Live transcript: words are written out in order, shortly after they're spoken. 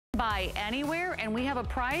buy anywhere, and we have a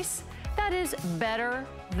price that is better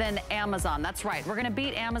than Amazon. That's right, we're gonna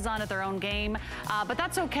beat Amazon at their own game, but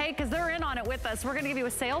that's okay because they're in on it with us. We're gonna give you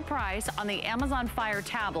a sale price on the Amazon Fire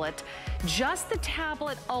tablet. Just the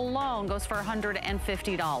tablet alone goes for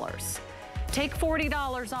 $150. Take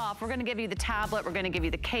 $40 off. We're gonna give you the tablet, we're gonna give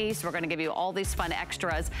you the case, we're gonna give you all these fun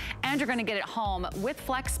extras, and you're gonna get it home with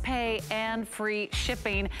FlexPay and free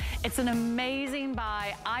shipping. It's an amazing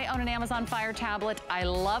buy. I own an Amazon Fire tablet. I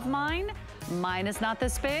love mine. Mine is not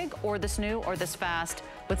this big or this new or this fast.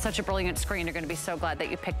 With such a brilliant screen, you're gonna be so glad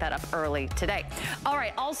that you picked that up early today. All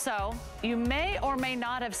right, also, you may or may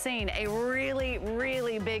not have seen a really,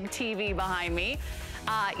 really big TV behind me.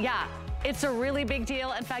 Yeah, it's a really big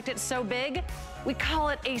deal. In fact, it's so big, we call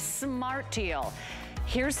it a smart deal.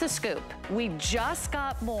 Here's the scoop. We just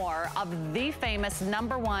got more of the famous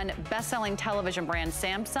 #1 best-selling television brand,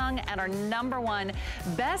 Samsung, and our #1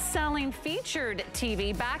 best-selling featured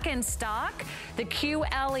TV back in stock, the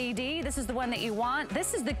QLED. This is the one that you want.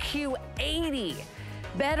 This is the Q80.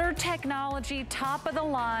 Better technology, top of the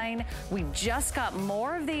line. We just got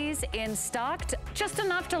more of these in stock, just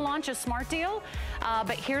enough to launch a smart deal.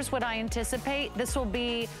 But here's what I anticipate. This will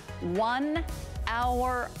be 1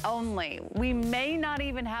 hour only. We may not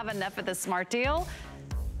even have enough of the smart deal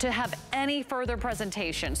to have any further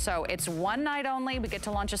presentation. So it's one night only. We get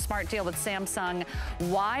to launch a smart deal with Samsung.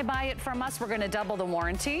 Why buy it from us? We're gonna double the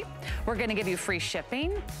warranty. We're gonna give you free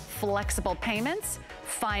shipping, flexible payments,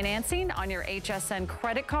 financing on your HSN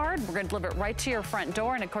credit card. We're gonna deliver it right to your front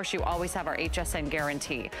door. And of course, you always have our HSN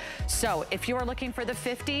guarantee. So if you are looking for the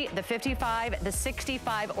 50, the 55, the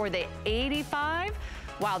 65, or the 85,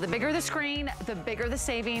 wow, the bigger the screen, the bigger the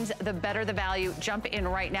savings, the better the value. Jump in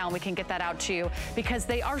right now and we can get that out to you because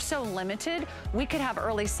they are so limited. We could have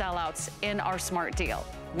early sellouts in our smart deal.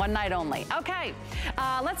 One night only. Okay,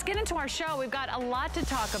 let's get into our show. We've got a lot to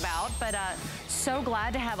talk about, but so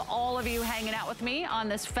glad to have all of you hanging out with me on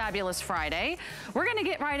this fabulous Friday. We're gonna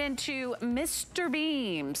get right into Mr.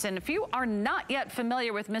 Beams. And if you are not yet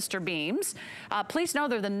familiar with Mr. Beams, please know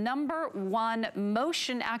they're the #1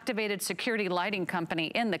 motion activated security lighting company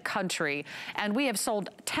in the country. And we have sold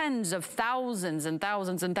tens of thousands and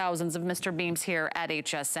thousands and thousands of Mr. Beams here at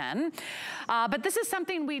HSN. But this is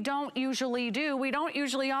something we don't usually do. We don't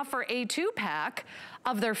usually offer a 2-pack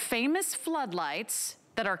of their famous floodlights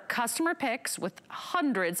that are customer picks with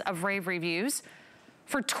hundreds of rave reviews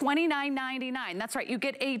for $29.99. That's right, you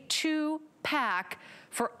get a 2-pack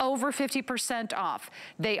for over 50% off.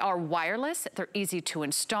 They are wireless, they're easy to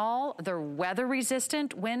install, they're weather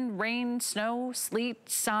resistant, wind, rain, snow, sleet,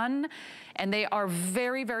 sun, and they are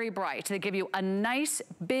very, very bright. They give you a nice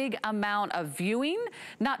big amount of viewing,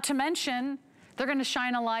 not to mention they're gonna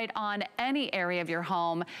shine a light on any area of your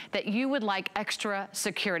home that you would like extra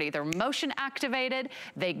security. They're motion activated.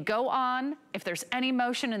 They go on if there's any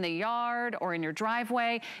motion in the yard or in your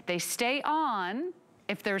driveway. They stay on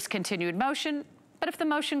if there's continued motion. But if the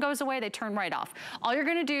motion goes away, they turn right off. All you're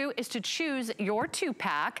gonna do is to choose your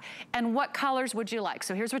 2-pack and what colors would you like.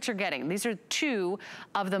 So here's what you're getting. These are 2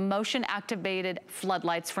 of the motion activated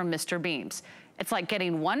floodlights from Mr. Beams. It's like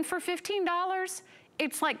getting 1 for $15.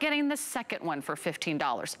 It's like getting the second one for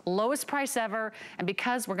 $15. Lowest price ever, and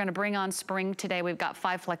because we're gonna bring on spring today, we've got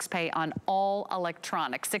 5 flex pay on all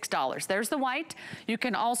electronics, $6. There's the white. You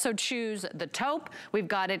can also choose the taupe. We've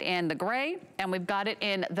got it in the gray, and we've got it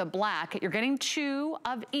in the black. You're getting 2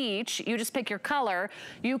 of each. You just pick your color.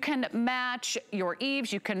 You can match your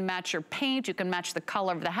eaves, you can match your paint, you can match the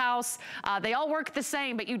color of the house. They all work the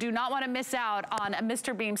same, but you do not wanna miss out on a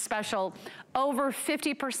Mr. Beam special, over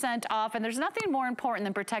 50% off, and there's nothing more important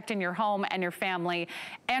than protecting your home and your family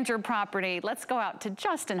and your property. Let's go out to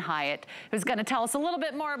Justin Hyatt, who's gonna tell us a little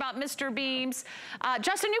bit more about Mr. Beams.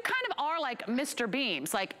 Justin, you kind of are like Mr.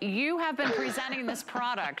 Beams. Like, you have been presenting this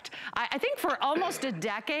product, I think for almost a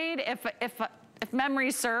decade, if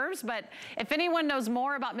memory serves, but if anyone knows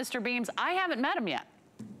more about Mr. Beams, I haven't met him yet.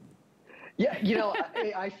 Yeah, you know,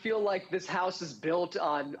 I feel like this house is built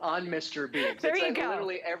on Mr. Beams. There it's you like go.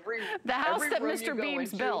 Literally the house that room Mr.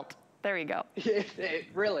 Beams built. There you go. It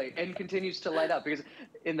really, and continues to light up, because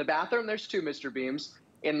in the bathroom, there's 2 Mr. Beams.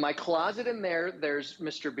 In my closet in there's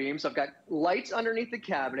Mr. Beams. I've got lights underneath the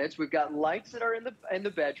cabinets. We've got lights that are in the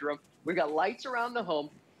bedroom. We've got lights around the home.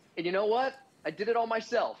 And you know what? I did it all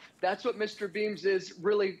myself. That's what Mr. Beams is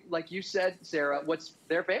really, like you said, Sarah, what's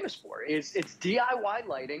they're famous for is it's DIY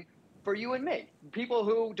lighting for you and me, people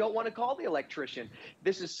who don't want to call the electrician.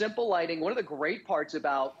 This is simple lighting. One of the great parts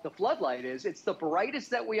about the floodlight is it's the brightest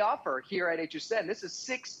that we offer here at HSN. This is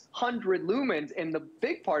 600 lumens, and the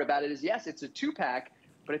big part about it is, yes, it's a 2-pack,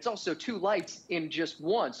 but it's also 2 lights in just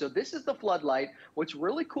one. So this is the floodlight. What's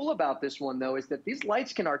really cool about this one, though, is that these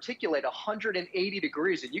lights can articulate 180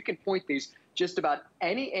 degrees, and you can point these just about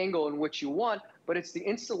any angle in which you want, but it's the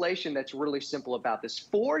installation that's really simple about this.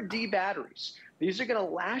 4D batteries. These are going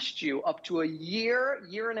to last you up to a year,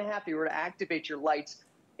 year and a half if you were to activate your lights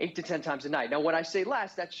 8 to 10 times a night. Now, when I say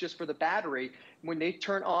last, that's just for the battery. When they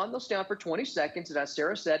turn on, they'll stay on for 20 seconds. And as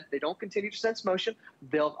Sarah said, they don't continue to sense motion.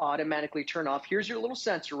 They'll automatically turn off. Here's your little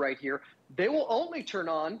sensor right here. They will only turn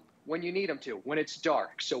on when you need them to, when it's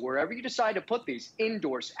dark. So wherever you decide to put these,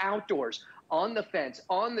 indoors, outdoors, on the fence,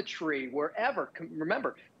 on the tree, wherever,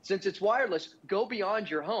 remember, since it's wireless, go beyond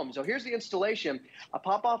your home. So here's the installation. I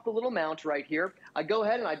pop off the little mount right here. I go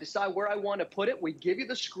ahead and I decide where I want to put it. We give you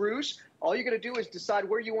the screws. All you're going to do is decide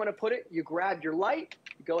where you want to put it. You grab your light.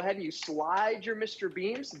 You go ahead and you slide your Mr.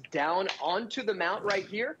 Beams down onto the mount right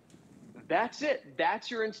here. That's it.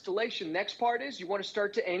 That's your installation. Next part is you want to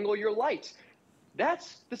start to angle your lights.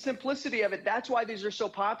 That's the simplicity of it. That's why these are so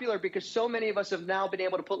popular, because so many of us have now been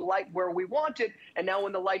able to put light where we want it. And now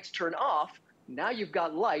when the lights turn off, now you've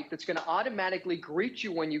got light that's going to automatically greet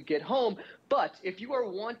you when you get home. But if you are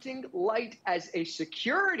wanting light as a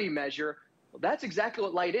security measure, well, that's exactly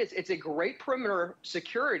what light is. It's a great perimeter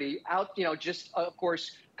security out, just, of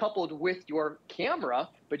course, coupled with your camera.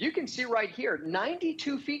 But you can see right here,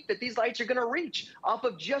 92 feet that these lights are going to reach off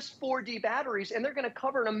of just 4D batteries, and they're going to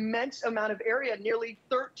cover an immense amount of area, nearly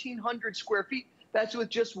 1,300 square feet. That's with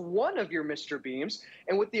just one of your Mr. Beams.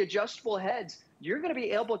 And with the adjustable heads, you're going to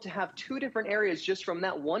be able to have 2 different areas just from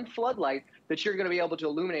that one floodlight that you're going to be able to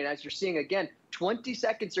illuminate. As you're seeing, again, 20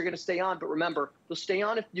 seconds are going to stay on, but remember, they'll stay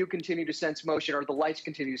on if you continue to sense motion or the lights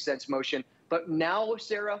continue to sense motion. But now,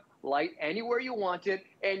 Sarah, light anywhere you want it.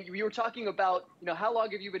 And you were talking about, how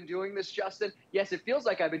long have you been doing this, Justin? Yes, it feels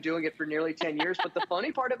like I've been doing it for nearly 10 years, but the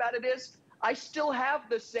funny part about it is I still have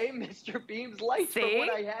the same Mr. Beams lights from when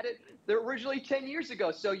I had it originally 10 years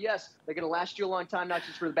ago. So yes, they're going to last you a long time, not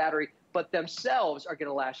just for the battery, but themselves are going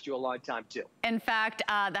to last you a long time too. In fact,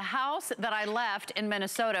 the house that I left in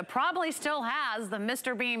Minnesota probably still has the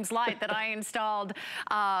Mr. Beams light that I installed,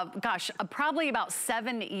 probably about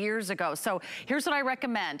 7 years ago. So here's what I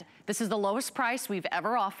recommend. This is the lowest price we've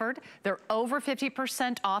ever offered. They're over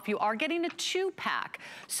 50% off. You are getting a 2-pack.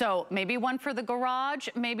 So maybe one for the garage,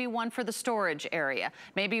 maybe one for the storage area,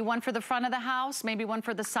 maybe one for the front of the house, maybe one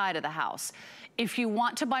for the side of the house. If you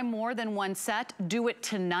want to buy more than one set, do it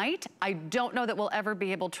tonight. I don't know that we'll ever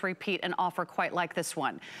be able to repeat an offer quite like this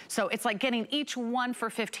one. So it's like getting each one for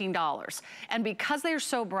 $15. And because they're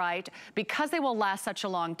so bright, because they will last such a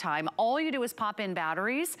long time, all you do is pop in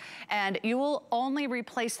batteries, and you will only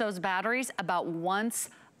replace those batteries about once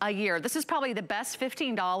a year. This is probably the best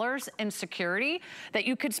 $15 in security that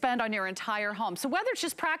you could spend on your entire home. So whether it's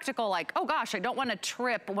just practical, like, oh gosh, I don't want to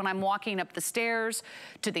trip when I'm walking up the stairs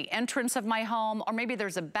to the entrance of my home, or maybe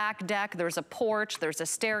there's a back deck, there's a porch, there's a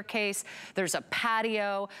staircase, there's a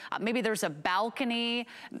patio, maybe there's a balcony,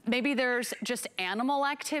 maybe there's just animal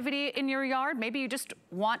activity in your yard. Maybe you just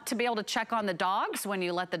want to be able to check on the dogs when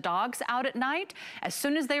you let the dogs out at night. As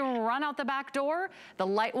soon as they run out the back door, the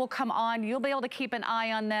light will come on. You'll be able to keep an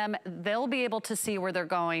eye on them. They'll be able to see where they're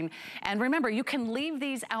going. And remember, you can leave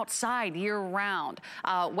these outside year round,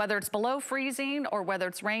 whether it's below freezing or whether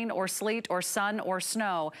it's rain or sleet or sun or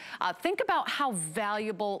snow. Think about how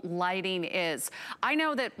valuable lighting is. I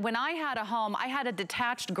know that when I had a home, I had a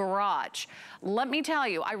detached garage. Let me tell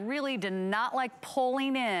you, I really did not like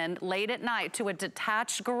pulling in late at night to a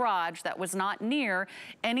detached garage that was not near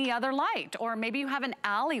any other light. Or maybe you have an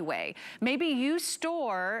alleyway. Maybe you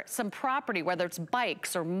store some property, whether it's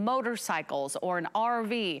bikes or motorcycles or an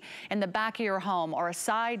RV in the back of your home, or a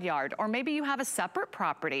side yard, or maybe you have a separate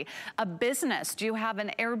property, a business. Do you have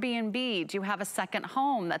an Airbnb? Do you have a second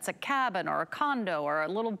home that's a cabin or a condo or a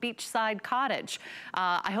little beachside cottage?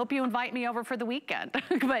 I hope you invite me over for the weekend.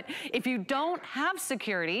 But if you don't have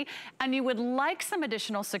security and you would like some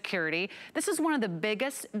additional security, this is one of the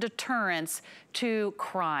biggest deterrents to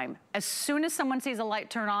crime. As soon as someone sees a light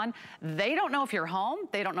turn on, they don't know if you're home,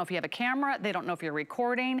 they don't know if you have a camera, they don't know if you're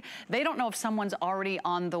recording, they don't know if someone's already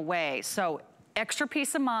on the way. So extra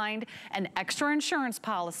peace of mind, an extra insurance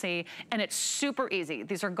policy, and it's super easy.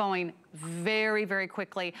 These are going very, very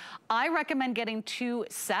quickly. I recommend getting 2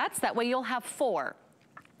 sets. That way you'll have 4.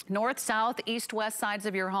 North, south, east, west sides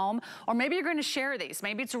of your home, or maybe you're going to share these.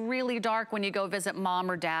 Maybe it's really dark when you go visit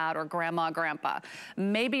mom or dad or grandma, grandpa.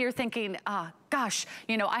 Maybe you're thinking, gosh,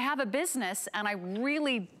 I have a business and I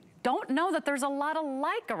really don't know that there's a lot of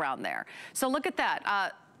light around there. So look at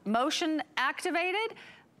that, motion activated.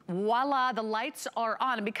 Voila, the lights are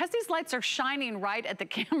on. And because these lights are shining right at the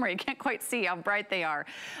camera, you can't quite see how bright they are.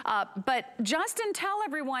 But Justin, tell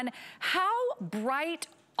everyone, how bright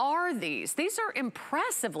are these? These are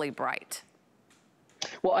impressively bright.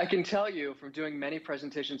 Well, I can tell you from doing many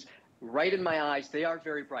presentations, right in my eyes, they are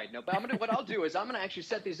very bright. No, but what I'll do is I'm gonna actually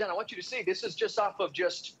set these down. I want you to see, this is just off of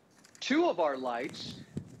just 2 of our lights.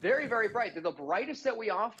 Very, very bright. They're the brightest that we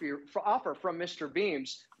offer from Mr.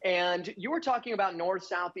 Beams. And you were talking about north,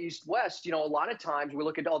 south, east, west. You know, a lot of times we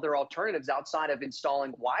look at other alternatives outside of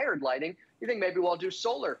installing wired lighting. You think maybe we'll do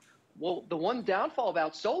solar. Well, the one downfall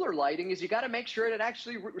about solar lighting is you got to make sure it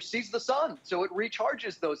actually sees the sun, so it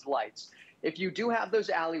recharges those lights. If you do have those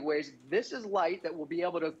alleyways, this is light that will be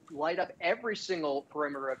able to light up every single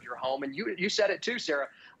perimeter of your home. And you said it too, Sarah.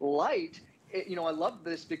 Light, you know, I love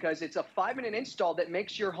this because it's a 5-minute install that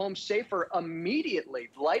makes your home safer immediately.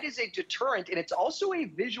 Light is a deterrent, and it's also a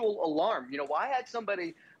visual alarm. You know, I had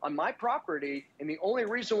somebody on my property, and the only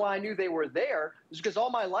reason why I knew they were there was because all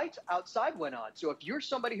my lights outside went on. So if you're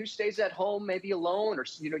somebody who stays at home, maybe alone, or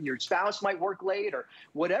you know, your spouse might work late, or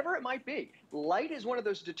whatever it might be, light is one of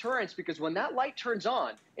those deterrents, because when that light turns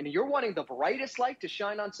on and you're wanting the brightest light to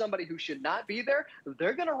shine on somebody who should not be there,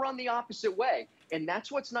 they're going to run the opposite way. And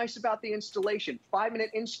that's what's nice about the installation. 5-minute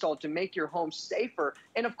install to make your home safer.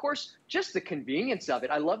 And of course, just the convenience of it.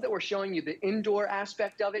 I love that we're showing you the indoor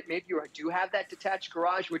aspect of it. Maybe you do have that detached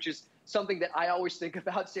garage, which is something that I always think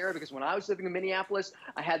about, Sarah, because when I was living in Minneapolis,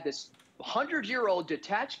 I had this 100-year-old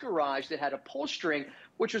detached garage that had a pull string,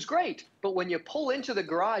 which was great. But when you pull into the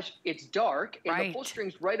garage, it's dark, and the pull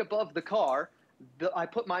string's right above the car. I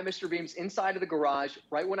put my Mr. Beams inside of the garage.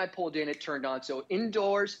 Right when I pulled in, it turned on. So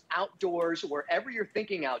indoors, outdoors, wherever you're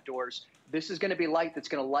thinking outdoors, this is going to be light that's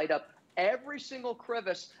going to light up every single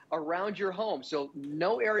crevice around your home. So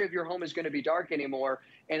no area of your home is going to be dark anymore.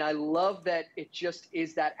 And I love that it just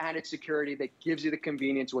is that added security that gives you the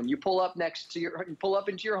convenience. When you pull up into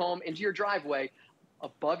your home, into your driveway,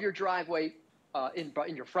 above your driveway, in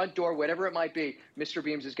your front door, whatever it might be, Mr.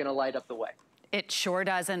 Beams is going to light up the way. It sure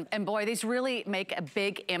does. And boy, these really make a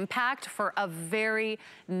big impact for a very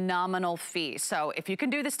nominal fee. So if you can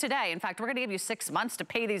do this today, in fact, we're gonna give you 6 months to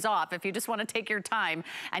pay these off. If you just wanna take your time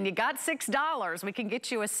and you got $6, we can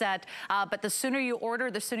get you a set. But the sooner you order,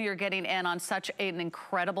 the sooner you're getting in on such an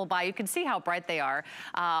incredible buy. You can see how bright they are.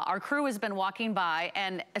 Our crew has been walking by,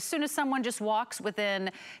 and as soon as someone just walks within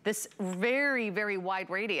this very, very wide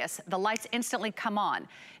radius, the lights instantly come on.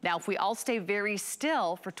 Now, if we all stay very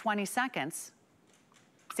still for 20 seconds,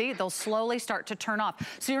 see, they'll slowly start to turn off.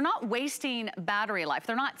 So you're not wasting battery life.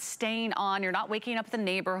 They're not staying on. You're not waking up the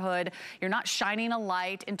neighborhood. You're not shining a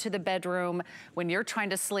light into the bedroom when you're trying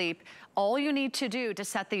to sleep. All you need to do to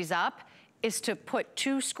set these up is to put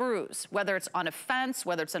 2 screws, whether it's on a fence,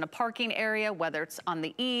 whether it's in a parking area, whether it's on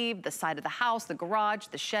the eave, the side of the house, the garage,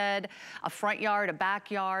 the shed, a front yard, a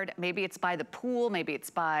backyard, maybe it's by the pool, maybe it's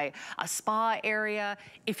by a spa area.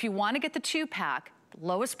 If you want to get the 2-pack,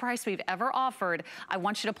 lowest price we've ever offered, I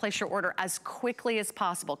want you to place your order as quickly as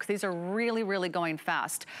possible, because these are really, really going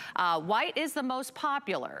fast. White is the most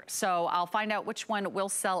popular, so I'll find out which one will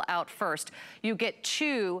sell out first. You get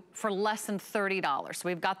 2 for less than $30. So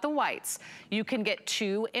we've got the whites. You can get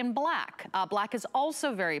 2 in black. Black is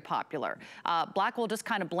also very popular. Black will just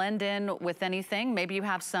kind of blend in with anything. Maybe you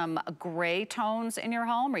have some gray tones in your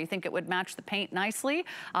home, or you think it would match the paint nicely.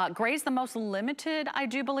 Gray is the most limited, I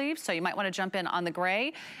do believe, so you might want to jump in on the gray.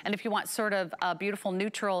 And if you want sort of a beautiful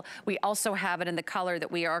neutral, we also have it in the color that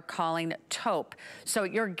we are calling taupe. So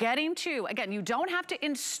you're getting 2. Again, you don't have to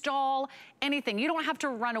install anything. You don't have to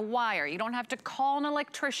run a wire. You don't have to call an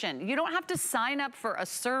electrician. You don't have to sign up for a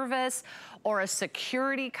service or a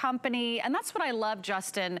security company. And that's what I love,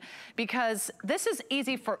 Justin, because this is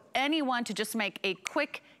easy for anyone to just make a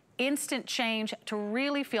quick, instant change to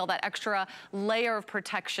really feel that extra layer of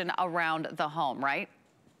protection around the home, right?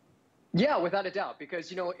 Yeah, without a doubt,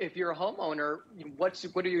 because, you know, if you're a homeowner, what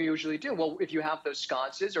do you usually do? Well, if you have those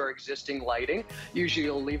sconces or existing lighting, usually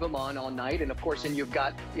you'll leave them on all night. And of course, then you've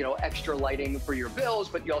got, you know, extra lighting for your bills,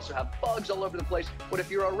 but you also have bugs all over the place. What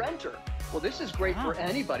if you're a renter? Well, this is great for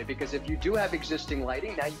anybody, because if you do have existing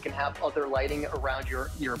lighting, now you can have other lighting around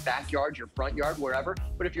your backyard, your front yard, wherever.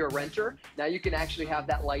 But if you're a renter, now you can actually have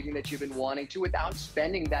that lighting that you've been wanting to without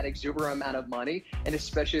spending that exuberant amount of money, and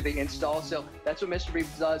especially the install. So that's what Mr.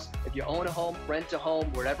 Beams does. If you own a home, rent a home,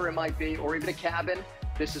 whatever it might be, or even a cabin,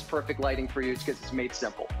 this is perfect lighting for you because it's made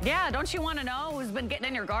simple. Yeah, don't you want to know who's been getting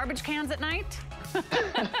in your garbage cans at night?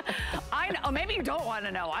 I know, maybe you don't want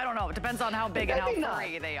to know. I don't know. It depends on how big and how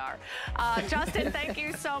free they are. Justin, thank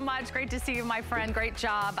you so much. Great to see you, my friend. Great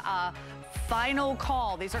job. Final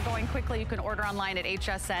call. These are going quickly. You can order online at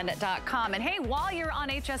hsn.com. And hey, while you're on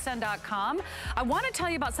hsn.com, I want to tell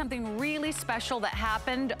you about something really special that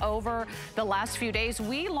happened over the last few days.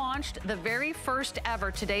 We launched the very first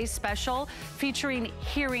ever Today's Special featuring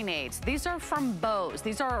hearing aids. These are from Bose.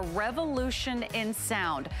 These are a revolution in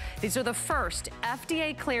sound. These are the first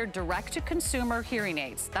FDA cleared direct-to-consumer hearing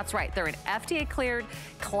aids. That's right. They're an FDA cleared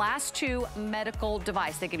Class 2 medical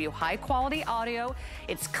device. They give you high quality audio.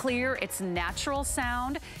 It's clear. It's natural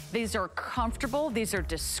sound. These are comfortable. These are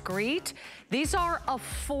discreet. These are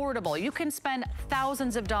affordable. You can spend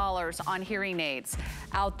thousands of dollars on hearing aids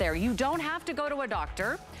out there. You don't have to go to a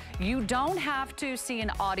doctor. You don't have to see an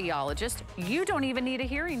audiologist. You don't even need a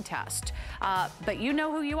hearing test. But you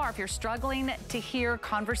know who you are. If you're struggling to hear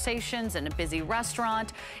conversations in a busy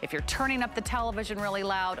restaurant, if you're turning up the television really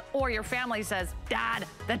loud, or your family says, Dad,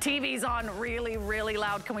 the TV's on really, really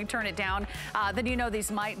loud, can we turn it down? Then you know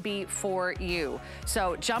these might be for you.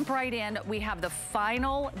 So jump right in. We have the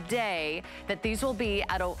final day that these will be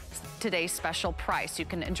at today's special price. You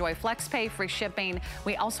can enjoy FlexPay, free shipping.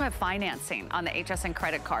 We also have financing on the HSN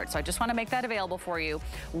credit card. So I just want to make that available for you.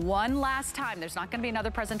 One last time, there's not going to be another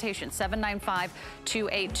presentation.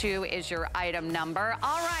 795-282 is your item number.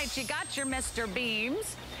 All right, you got your Mr.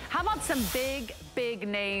 Beams. How about some big, big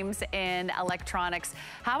names in electronics?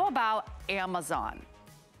 How about Amazon?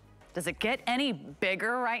 Does it get any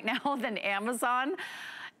bigger right now than Amazon?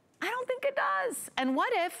 I don't think it does. And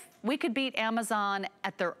what if we could beat Amazon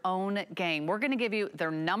at their own game? We're gonna give you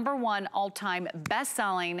their #1 all-time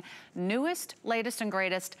best-selling, newest, latest, and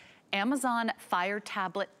greatest Amazon Fire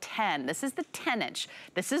Tablet 10. This is the 10-inch.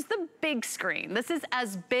 This is the big screen. This is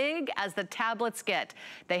as big as the tablets get.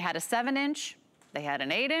 They had a 7-inch, they had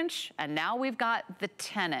an 8-inch, and now we've got the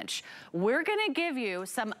 10-inch. We're gonna give you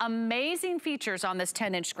some amazing features on this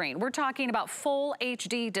 10-inch screen. We're talking about full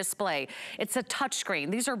HD display. It's a touch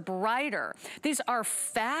screen. These are brighter. These are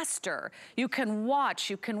faster. You can watch,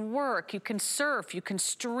 you can work, you can surf, you can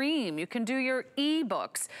stream, you can do your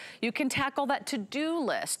ebooks. You can tackle that to-do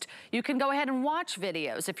list. You can go ahead and watch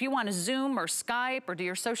videos. If you want to Zoom or Skype or do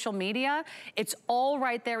your social media, it's all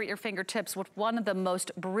right there at your fingertips with one of the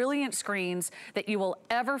most brilliant screens that you will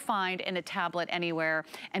ever find in a tablet anywhere.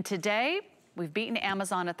 And today, we've beaten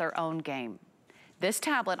Amazon at their own game. This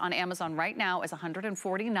tablet on Amazon right now is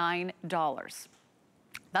 $149.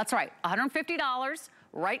 That's right, $150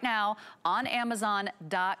 right now on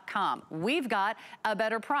Amazon.com. We've got a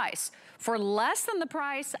better price. For less than the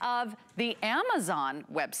price of the Amazon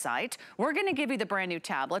website, we're gonna give you the brand new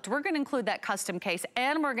tablet. We're gonna include that custom case,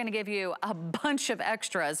 and we're gonna give you a bunch of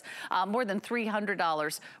extras, more than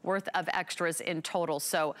 $300 worth of extras in total.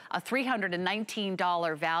 So a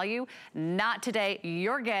 $319 value. Not today.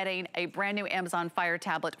 You're getting a brand new Amazon Fire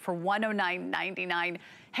tablet for $109.99.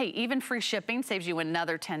 Hey, even free shipping saves you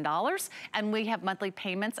another $10, and we have monthly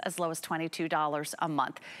payments as low as $22 a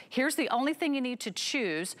month. Here's the only thing you need to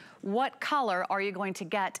choose. What color are you going to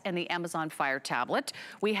get in the Amazon Fire tablet?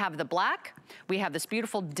 We have the black, we have this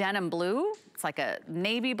beautiful denim blue, it's like a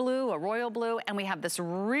navy blue, a royal blue, and we have this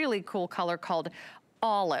really cool color called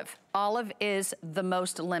olive. Olive is the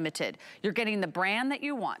most limited. You're getting the brand that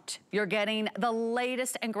you want. You're getting the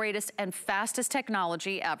latest and greatest and fastest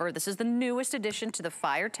technology ever. This is the newest addition to the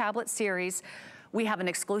Fire Tablet series. We have an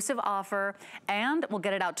exclusive offer, and we'll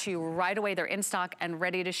get it out to you right away. They're in stock and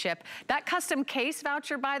ready to ship. That custom case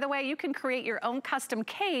voucher, by the way, you can create your own custom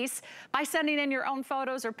case by sending in your own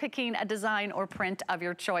photos or picking a design or print of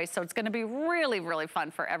your choice. So it's gonna be really, really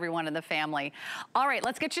fun for everyone in the family. All right,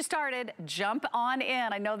 let's get you started. Jump on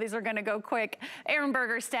in. I know these are gonna go quick. Aaron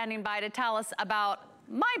Berger standing by to tell us about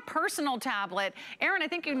my personal tablet. Aaron, I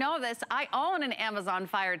think you know this. I own an Amazon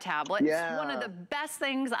Fire tablet. Yeah. It's one of the best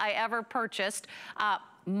things I ever purchased.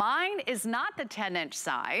 Mine is not the 10-inch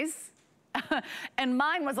size. And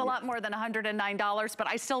mine was a lot more than $109, but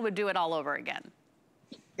I still would do it all over again.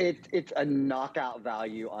 It's a knockout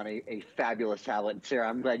value on a fabulous tablet. Sarah,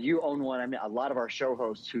 I'm glad you own one. I mean, a lot of our show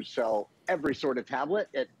hosts who sell every sort of tablet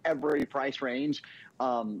at every price range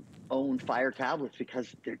own Fire tablets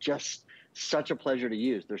because they're just such a pleasure to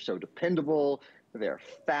use. They're so dependable, they're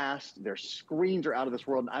fast, their screens are out of this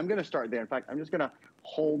world. I'm gonna start there. In fact, I'm just gonna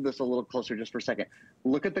hold this a little closer just for a second.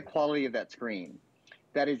 Look at the quality of that screen.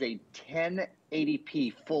 That is a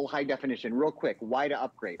 1080p full high definition. Real quick, why to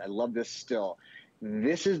upgrade? I love this still.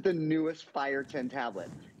 This is the newest Fire 10 tablet.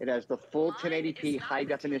 It has the full 1080p high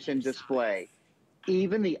definition display.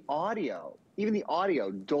 Even the audio,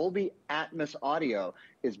 Dolby Atmos audio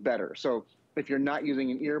is better. So if you're not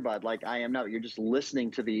using an earbud like I am now, you're just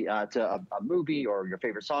listening to the to a movie or your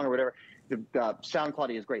favorite song or whatever, The sound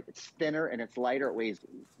quality is great. It's thinner and it's lighter. It weighs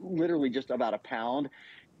literally just about a pound.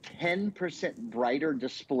 10% brighter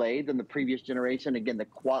display than the previous generation. Again,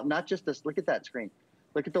 not just this, look at that screen.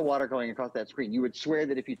 Look at the water going across that screen. You would swear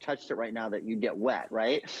that if you touched it right now that you'd get wet,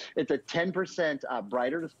 right? It's a 10%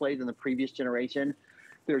 brighter display than the previous generation.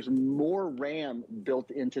 There's more RAM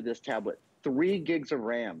built into this tablet, 3 gigs of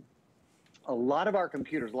RAM. A lot of our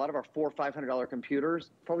computers, a lot of our $400 or $500 computers,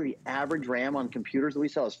 probably the average RAM on computers that we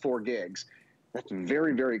sell is 4 gigs. That's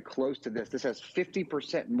very, very close to this. This has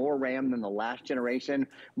 50% more RAM than the last generation.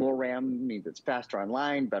 More RAM means it's faster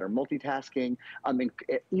online, better multitasking.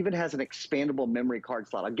 It even has an expandable memory card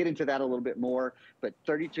slot. I'll get into that a little bit more, but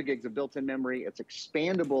 32 gigs of built-in memory. It's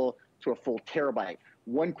expandable to a full terabyte.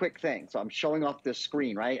 One quick thing. So I'm showing off this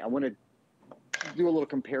screen, right? I want to do a little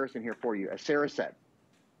comparison here for you. As Sarah said,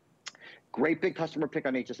 great big customer pick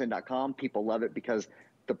on hsn.com. People love it because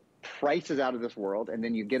the price is out of this world, and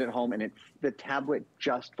then you get it home and the tablet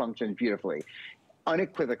just functions beautifully.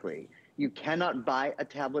 Unequivocally, you cannot buy a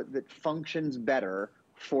tablet that functions better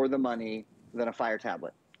for the money than a Fire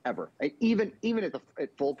tablet, ever. Even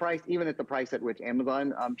at full price, even at the price at which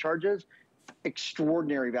Amazon charges,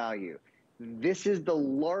 extraordinary value. This is the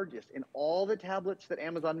largest in all the tablets that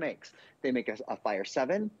Amazon makes. They make a Fire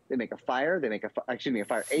 7, they make a Fire, they make a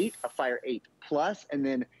Fire 8, a Fire 8 Plus, and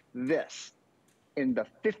then this. In the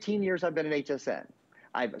 15 years I've been at HSN,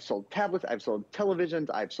 I've sold tablets, I've sold televisions,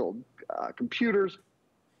 I've sold computers.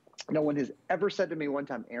 No one has ever said to me one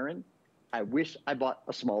time, Aaron, I wish I bought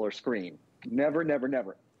a smaller screen. Never, never,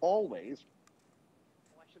 never. Always,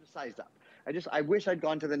 oh, I should have sized up. I wish I'd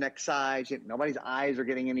gone to the next size. Nobody's eyes are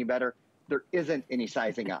getting any better. There isn't any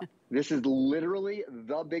sizing up. This is literally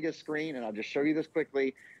the biggest screen, and I'll just show you this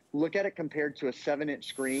quickly. Look at it compared to a 7-inch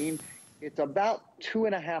screen. It's about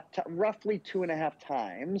roughly 2.5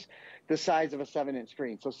 times the size of a 7-inch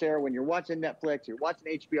screen. So Sarah, when you're watching Netflix, you're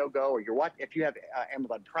watching HBO Go, or if you have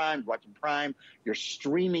Amazon Prime, watching Prime, you're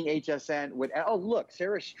streaming HSN. Oh, look,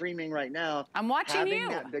 Sarah's streaming right now. I'm watching you. Having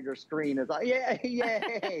that bigger screen is,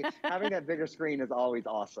 yay. Having that bigger screen is always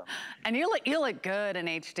awesome. And you look good in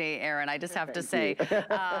HD, Aaron. I just have to say,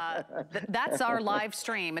 that's our live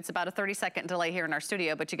stream. It's about a 30-second delay here in our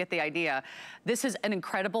studio, but you get the idea. This is an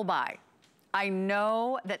incredible buy. I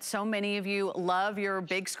know that so many of you love your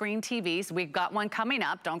big screen TVs. We've got one coming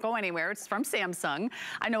up. Don't go anywhere. It's from Samsung.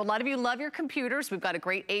 I know a lot of you love your computers. We've got a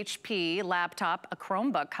great HP laptop, a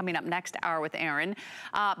Chromebook coming up next hour with Aaron.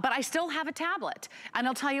 But I still have a tablet. And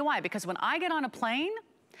I'll tell you why. Because when I get on a plane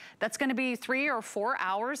that's going to be 3 or 4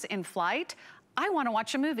 hours in flight, I want to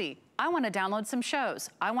watch a movie. I want to download some shows.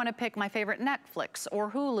 I want to pick my favorite Netflix or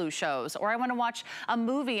Hulu shows, or I want to watch a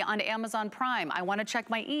movie on Amazon Prime. I want to check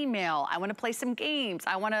my email. I want to play some games.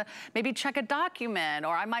 I want to maybe check a document,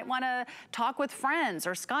 or I might want to talk with friends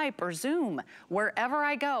or Skype or Zoom. Wherever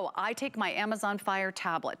I go, I take my Amazon Fire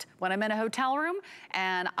tablet. When I'm in a hotel room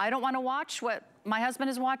and I don't want to watch what my husband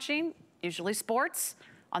is watching, usually sports,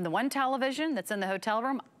 on the one television that's in the hotel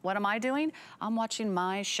room, what am I doing? I'm watching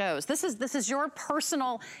my shows. This is your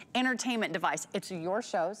personal entertainment device. It's your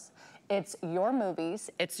shows, it's your movies,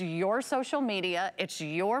 it's your social media, it's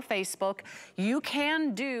your Facebook. You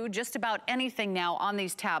can do just about anything now on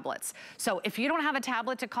these tablets. So if you don't have a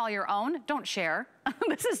tablet to call your own, don't share.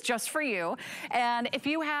 This is just for you. And if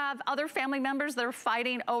you have other family members that are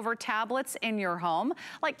fighting over tablets in your home,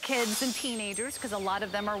 like kids and teenagers, because a lot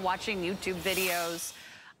of them are watching YouTube videos.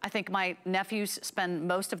 I think my nephews spend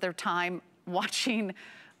most of their time watching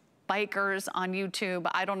bikers on YouTube.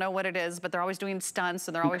 I don't know what it is, but they're always doing stunts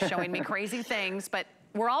and they're always showing me crazy things. But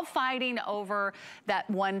we're all fighting over that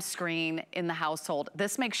one screen in the household.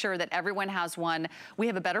 This makes sure that everyone has one. We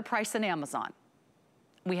have a better price than Amazon.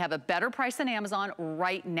 We have a better price than Amazon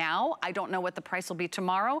right now. I don't know what the price will be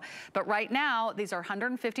tomorrow, but right now, these are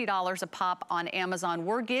 $150 a pop on Amazon.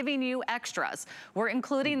 We're giving you extras. We're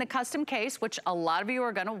including the custom case, which a lot of you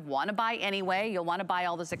are gonna wanna buy anyway. You'll wanna buy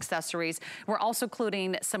all those accessories. We're also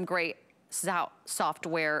including some great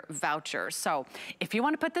software vouchers. So if you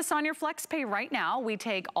want to put this on your FlexPay right now, we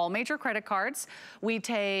take all major credit cards, we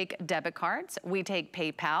take debit cards, we take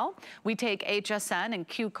PayPal, we take HSN and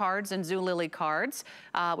Q cards and Zulily cards.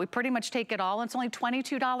 We pretty much take it all. It's only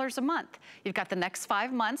 $22 a month. You've got the next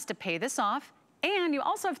 5 months to pay this off, and you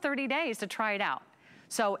also have 30 days to try it out.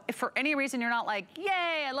 So if for any reason you're not like,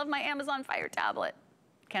 yay, I love my Amazon Fire tablet,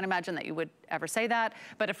 can't imagine that you would ever say that.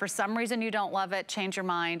 But if for some reason you don't love it, change your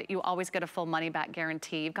mind, you always get a full money back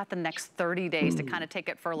guarantee. You've got the next 30 days to kind of take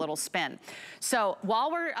it for a little spin. So while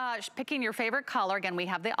we're picking your favorite color, again, we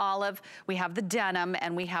have the olive, we have the denim,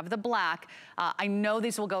 and we have the black. I know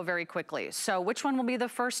these will go very quickly. So which one will be the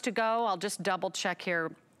first to go? I'll just double check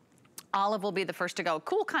here. Olive will be the first to go.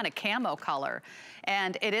 Cool kind of camo color.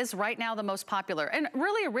 And it is right now the most popular and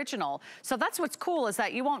really original. So that's what's cool, is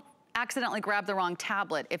that you won't accidentally grab the wrong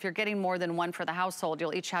tablet. If you're getting more than one for the household,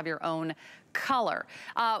 you'll each have your own color.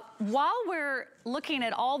 While we're looking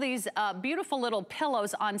at all these beautiful little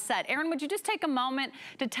pillows on set, Aaron, would you just take a moment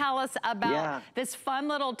to tell us about this fun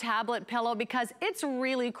little tablet pillow, because it's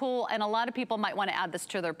really cool and a lot of people might want to add this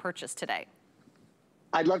to their purchase today.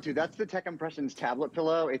 I'd love to. That's the Tech Impressions tablet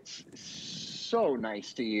pillow. It's so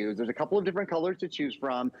nice to use. There's a couple of different colors to choose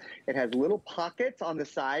from. It has little pockets on the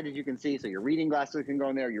side, as you can see, so your reading glasses can go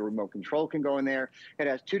in there, your remote control can go in there. It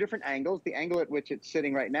has two different angles, the angle at which it's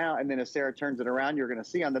sitting right now, and then as Sarah turns it around, you're gonna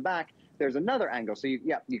see on the back, there's another angle. So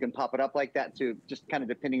you can pop it up like that too, just kind of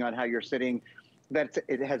depending on how you're sitting.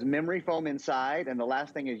 It has memory foam inside, and the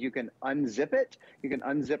last thing is you can unzip it. You can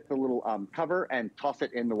unzip the little cover and toss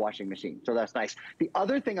it in the washing machine. So that's nice. The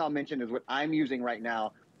other thing I'll mention is what I'm using right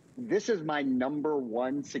now. This is my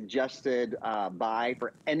 #1 suggested buy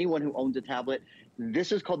for anyone who owns a tablet.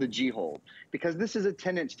 This is called the G-Hold. Because this is a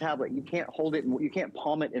 10-inch tablet, you can't hold it, you can't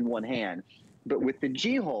palm it in one hand. But with the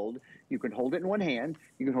G-Hold, you can hold it in one hand,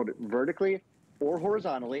 you can hold it vertically or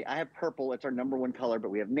horizontally. I have purple, it's our #1 color, but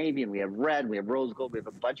we have navy and we have red, we have rose gold, we have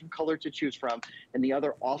a bunch of colors to choose from. And the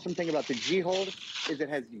other awesome thing about the G-Hold is it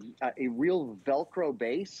has a real Velcro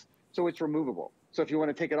base, so it's removable. So if you want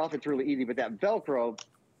to take it off, it's really easy, but that Velcro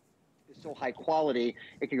is so high quality,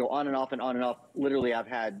 it can go on and off and on and off. Literally, I've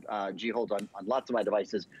had G-Holds on lots of my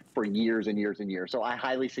devices for years and years and years. So I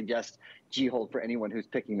highly suggest G-Hold for anyone who's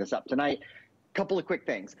picking this up tonight. Couple of quick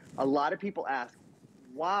things. A lot of people ask,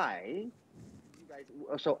 why?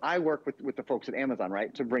 So I work with the folks at Amazon,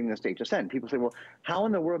 right, to bring this to HSN. People say, well, how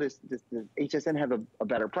in the world does HSN have a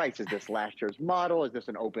better price? Is this last year's model? Is this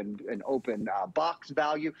an open box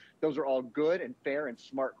value? Those are all good and fair and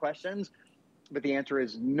smart questions. But the answer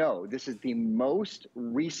is no. This is the most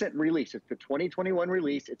recent release. It's the 2021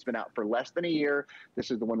 release. It's been out for less than a year. This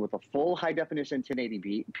is the one with a full high-definition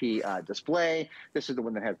 1080p display. This is the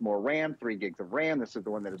one that has more RAM, 3 gigs of RAM. This is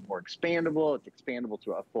the one that is more expandable. It's expandable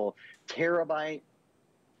to a full terabyte.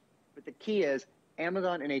 But the key is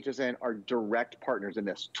Amazon and HSN are direct partners in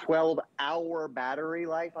this. 12-hour battery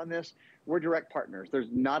life on this. We're direct partners. There's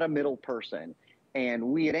not a middle person. And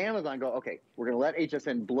we at Amazon go, okay, we're going to let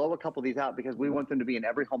HSN blow a couple of these out because we want them to be in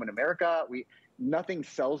every home in America. Nothing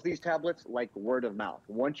sells these tablets like word of mouth.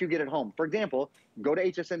 Once you get it home, for example, go to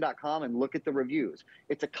hsn.com and look at the reviews.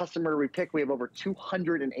 It's a customer repick. We have over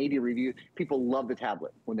 280 reviews. People love the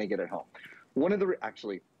tablet when they get it home.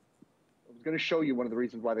 Actually, I was going to show you one of the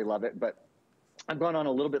reasons why they love it, but I've gone on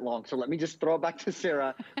a little bit long, so let me just throw it back to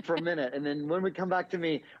Sarah for a minute. And then when we come back to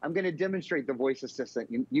me, I'm going to demonstrate the voice assistant.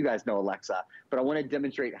 You guys know Alexa, but I want to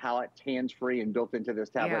demonstrate how it's hands-free and built into this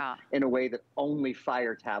tablet in a way that only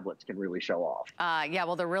Fire tablets can really show off. Yeah,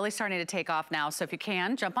 well, they're really starting to take off now. So if you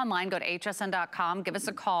can, jump online, go to hsn.com, give us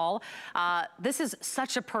a call. This is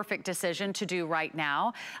such a perfect decision to do right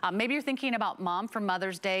now. Maybe you're thinking about mom for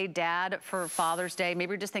Mother's Day, dad for Father's Day.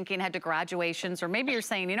 Maybe you're just thinking ahead to graduations, or maybe you're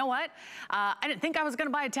saying, you know what? I didn't think I was going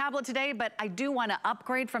to buy a tablet today, but I do want to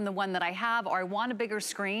upgrade from the one that I have, or I want a bigger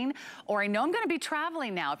screen, or I know I'm going to be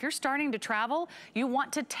traveling now. If you're starting to travel, you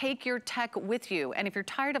want to take your tech with you. And if you're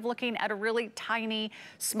tired of looking at a really tiny,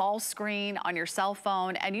 small screen on your cell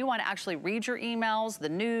phone, and you want to actually read your emails, the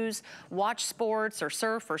news, watch sports, or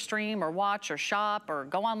surf, or stream, or watch, or shop, or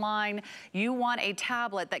go online, you want a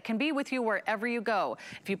tablet that can be with you wherever you go.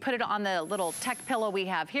 If you put it on the little tech pillow we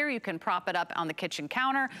have here, you can prop it up on the kitchen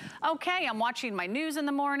counter. Okay, I'm watching my news in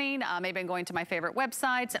the morning. Maybe I'm going to my favorite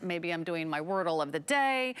websites. Maybe I'm doing my Wordle of the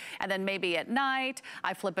day. And then maybe at night,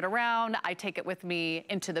 I flip it around. I take it with me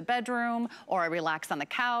into the bedroom, or I relax on the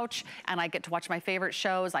couch and I get to watch my favorite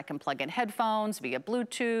shows. I can plug in headphones via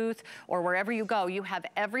Bluetooth, or wherever you go, you have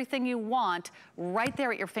everything you want right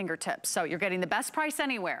there at your fingertips. So you're getting the best price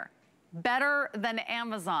anywhere. Better than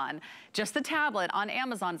Amazon. Just the tablet on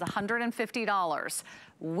Amazon is $150.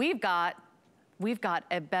 We've got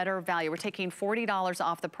a better value. We're taking $40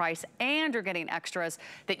 off the price, and you're getting extras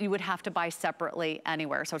that you would have to buy separately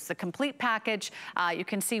anywhere. So it's the complete package. You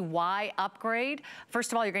can see why upgrade.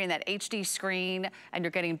 First of all, you're getting that HD screen, and you're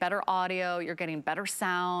getting better audio, you're getting better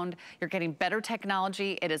sound, you're getting better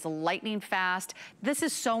technology. It is lightning fast. This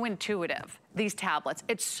is so intuitive, these tablets.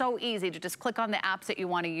 It's so easy to just click on the apps that you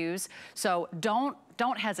want to use. So don't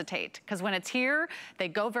hesitate, because when it's here, they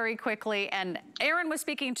go very quickly. And Aaron was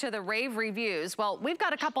speaking to the rave reviews. Well, we've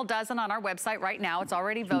got a couple dozen on our website right now. It's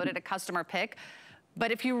already voted a customer pick. But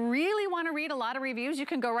if you really want to read a lot of reviews, you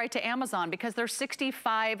can go right to Amazon because there's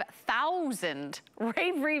 65,000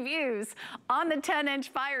 rave reviews on the 10-inch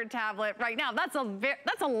Fire tablet right now. That's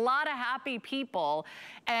a lot of happy people,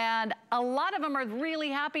 and a lot of them are really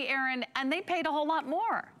happy, Aaron, and they paid a whole lot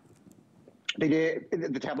more. They did.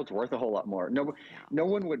 The tablet's worth a whole lot more. No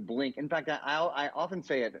one would blink. In fact, I often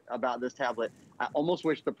say it about this tablet. I almost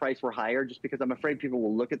wish the price were higher, just because I'm afraid people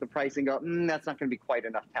will look at the price and go, that's not going to be quite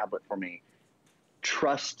enough tablet for me.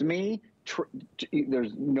 Trust me,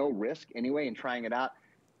 there's no risk anyway in trying it out.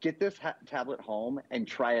 Get this tablet home and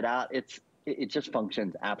try it out. It just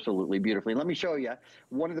functions absolutely beautifully. Let me show you.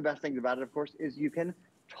 One of the best things about it, of course, is you can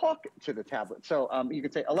talk to the tablet. So you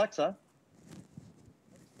can say, Alexa,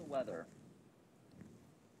 what's the weather?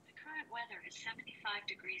 The current weather is 75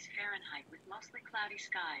 degrees Fahrenheit with mostly cloudy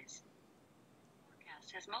skies. The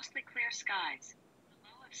forecast has mostly clear skies. A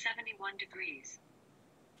low of 71 degrees.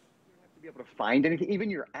 Be able to find anything,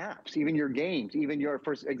 even your apps, even your games, even your,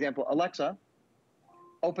 for example, Alexa,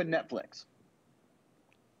 open Netflix.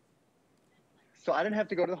 So I didn't have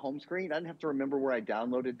to go to the home screen. I didn't have to remember where I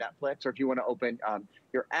downloaded Netflix, or if you want to open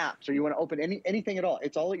your apps, or you want to open anything at all.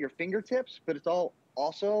 It's all at your fingertips, but it's all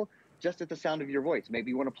also just at the sound of your voice.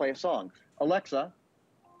 Maybe you want to play a song. Alexa,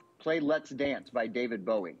 play Let's Dance by David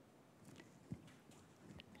Bowie.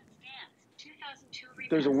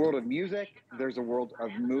 There's a world of music, there's a world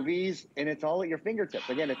of movies, and it's all at your fingertips.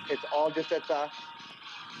 Again, it's all just at the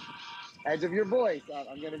edge of your voice.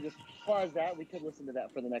 I'm going to just pause that. We could listen to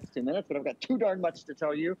that for the next 2 minutes, but I've got too darn much to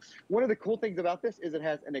tell you. One of the cool things about this is it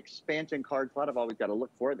has an expansion card slot. I've always got to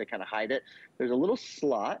look for it. They kind of hide it. There's a little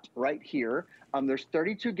slot right here. There's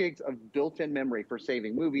 32 gigs of built-in memory for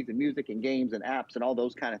saving movies and music and games and apps and all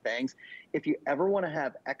those kind of things. If you ever want to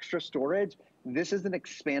have extra storage, this is an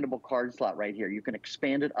expandable card slot right here. You can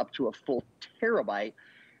expand it up to a full terabyte.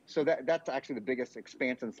 So that's actually the biggest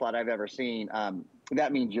expansion slot I've ever seen.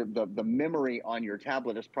 That means the memory on your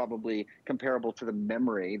tablet is probably comparable to the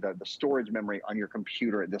memory, the storage memory on your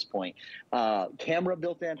computer at this point. Camera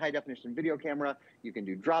built in, high definition video camera. You can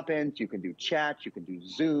do drop-ins, you can do chats, you can do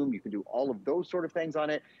Zoom, you can do all of those sort of things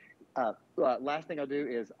on it. Last thing I'll do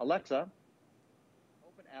is, Alexa,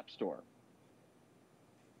 open App Store.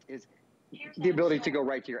 Is the ability to go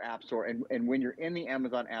right to your App Store. And when you're in the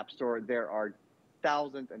Amazon App Store, there are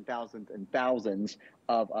thousands and thousands and thousands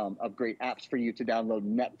of great apps for you to download.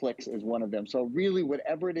 Netflix is one of them. So really,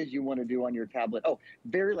 whatever it is you want to do on your tablet. Oh,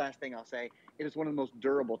 very last thing I'll say, it is one of the most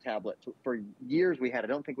durable tablets. For years we had, I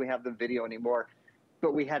don't think we have the video anymore,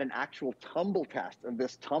 but we had an actual tumble test of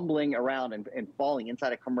this tumbling around and falling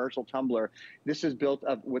inside a commercial tumbler. This is built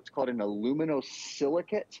of what's called an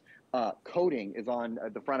aluminosilicate coating is on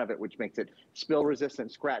the front of it, which makes it spill resistant,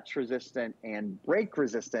 scratch resistant, and break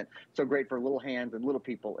resistant. So great for little hands and little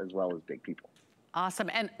people as well as big people. Awesome.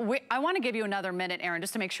 And I want to give you another minute, Aaron,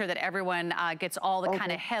 just to make sure that everyone gets all the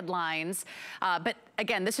kind of headlines. But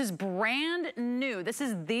again, this is brand new. This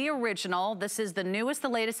is the original. This is the newest, the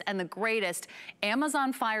latest, and the greatest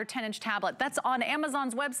Amazon Fire 10-inch tablet. That's on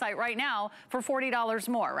Amazon's website right now for $40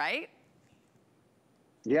 more, right?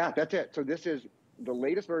 Yeah, that's it. So this is the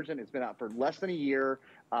latest version. It's been out for less than a year.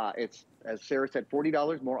 It's, as Sarah said,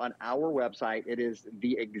 $40 more on our website. It is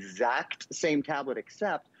the exact same tablet,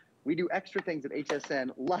 except we do extra things at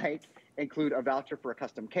HSN, like include a voucher for a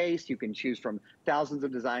custom case. You can choose from thousands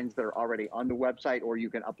of designs that are already on the website, or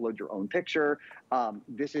you can upload your own picture.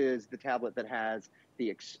 This is the tablet that has the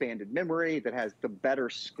expanded memory, that has the better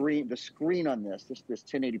screen. The screen on this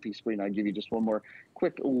 1080p screen, I'll give you just one more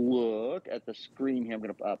quick look at the screen here. I'm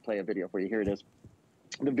going to play a video for you. Here it is.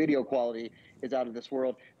 The video quality is out of this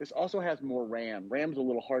world. This also has more RAM. RAM's a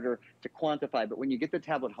little harder to quantify, but when you get the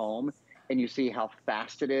tablet home and you see how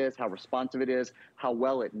fast it is, how responsive it is, how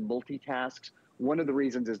well it multitasks, one of the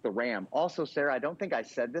reasons is the RAM. Also, Sarah, I don't think I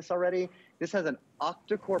said this already, this has an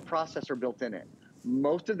octa-core processor built in it.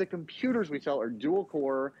 Most of the computers we sell are dual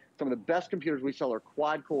core. Some of the best computers we sell are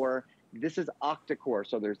quad core. This is octa-core,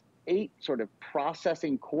 so there's 8 sort of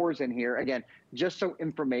processing cores in here. Again, just so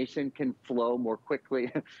information can flow more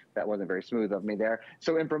quickly. That wasn't very smooth of me there.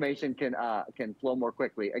 So information can flow more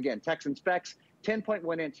quickly. Again, text and specs,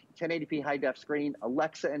 10.1-inch, 1080p high-def screen,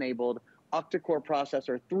 Alexa-enabled, octa-core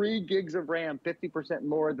processor, 3 gigs of RAM, 50%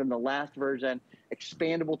 more than the last version,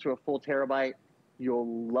 expandable to a full terabyte.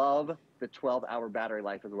 You'll love the 12-hour battery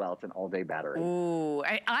life as well. It's an all-day battery. Ooh,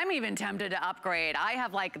 I'm even tempted to upgrade. I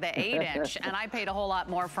have like the 8-inch, and I paid a whole lot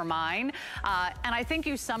more for mine. And I think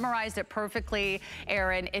you summarized it perfectly,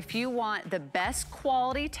 Erin. If you want the best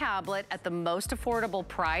quality tablet at the most affordable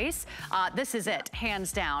price, this is it,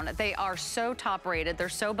 hands down. They are so top rated. They're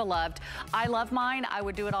so beloved. I love mine. I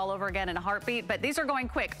would do it all over again in a heartbeat, but these are going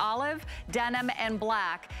quick. Olive, denim, and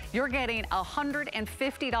black. You're getting a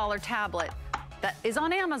 $150 tablet that is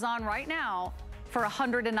on Amazon right now for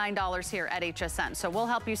 $109 here at HSN. So we'll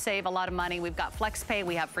help you save a lot of money. We've got FlexPay,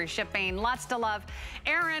 we have free shipping, lots to love.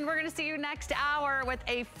 Erin, we're gonna see you next hour with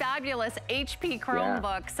a fabulous HP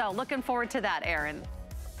Chromebook. So looking forward to that, Erin.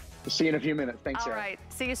 See you in a few minutes. Thanks, Sarah. All right,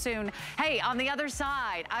 see you soon. Hey, on the other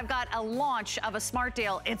side, I've got a launch of a smart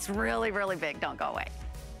deal. It's really, really big. Don't go away.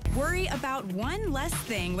 Worry about one less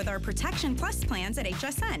thing with our Protection Plus plans at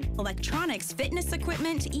HSN. Electronics, fitness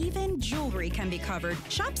equipment, even jewelry can be covered.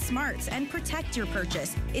 Shop smart and protect your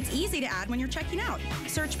purchase. It's easy to add when you're checking out.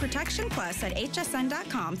 Search Protection Plus at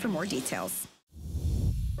hsn.com for more details.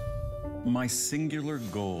 My singular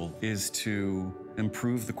goal is to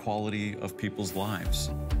improve the quality of people's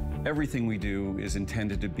lives. Everything we do is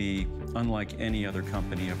intended to be unlike any other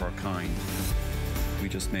company of our kind. We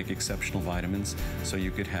just make exceptional vitamins so you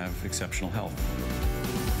could have exceptional health.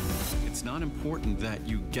 It's not important that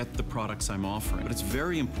you get the products I'm offering, but it's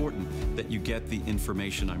very important that you get the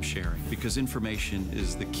information I'm sharing, because information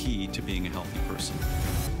is the key to being a healthy person.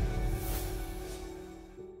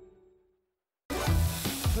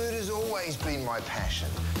 Food has always been my passion,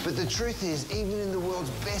 but the truth is, even in the world's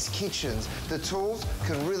best kitchens, the tools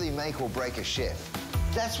can really make or break a chef.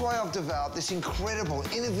 That's why I've developed this incredible,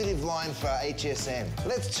 innovative line for HSN.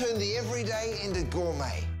 Let's turn the everyday into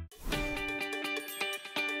gourmet.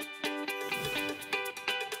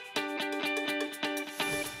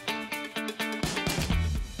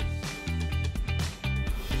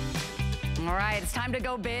 All right, it's time to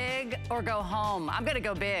go big or go home. I'm gonna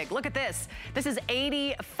go big. Look at this. This is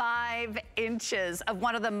 85 inches of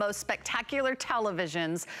one of the most spectacular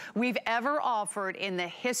televisions we've ever offered in the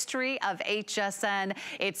history of HSN.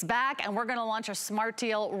 It's back, and we're gonna launch a smart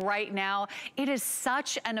deal right now. It is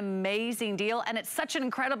such an amazing deal, and it's such an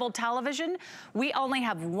incredible television. We only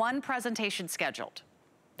have one presentation scheduled.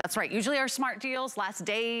 That's right, usually our smart deals last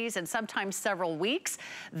days and sometimes several weeks.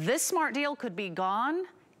 This smart deal could be gone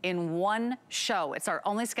in one show. It's our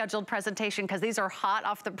only scheduled presentation because these are hot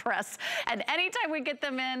off the press. And anytime we get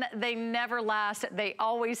them in, they never last. They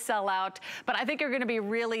always sell out. But I think you're gonna be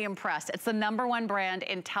really impressed. It's the #1 brand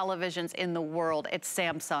in televisions in the world. It's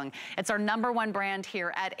Samsung. It's our #1 brand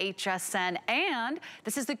here at HSN. And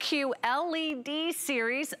this is the QLED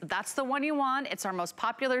series. That's the one you want. It's our most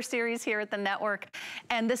popular series here at the network.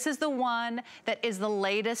 And this is the one that is the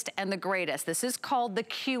latest and the greatest. This is called the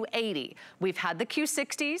Q80. We've had the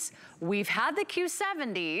Q60s, we've had the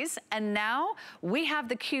Q70s, and now we have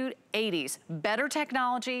the Q80s. Better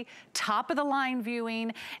technology, top of the line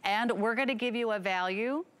viewing, and we're gonna give you a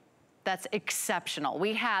value that's exceptional.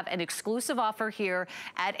 We have an exclusive offer here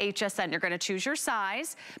at HSN. You're gonna choose your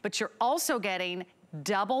size, but you're also getting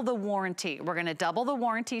double the warranty. We're gonna double the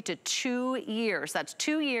warranty to 2 years. That's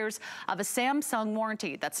 2 years of a Samsung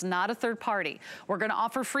warranty. That's not a third party. We're gonna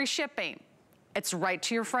offer free shipping. It's right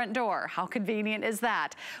to your front door. How convenient is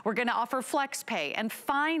that? We're gonna offer FlexPay and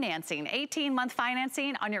financing, 18-month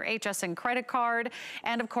financing on your HSN credit card.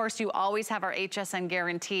 And of course, you always have our HSN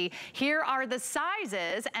guarantee. Here are the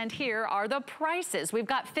sizes and here are the prices. We've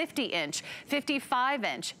got 50-inch,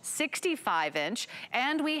 55-inch, 65-inch,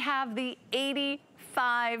 and we have the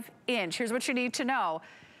 85-inch. Here's what you need to know.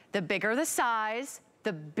 The bigger the size,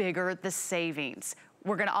 the bigger the savings.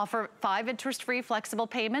 We're gonna offer 5 interest-free flexible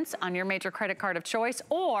payments on your major credit card of choice.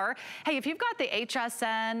 Or, hey, if you've got the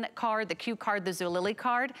HSN card, the Q card, the Zulily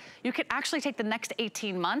card, you can actually take the next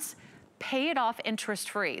 18 months, pay it off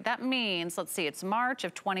interest-free. That means, let's see, it's March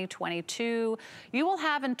of 2022. You will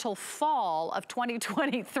have until fall of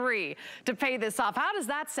 2023 to pay this off. How does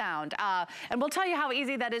that sound? And we'll tell you how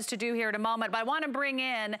easy that is to do here in a moment, but I wanna bring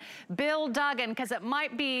in Bill Duggan, because it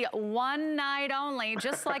might be one night only,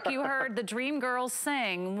 just like you heard the Dream Girls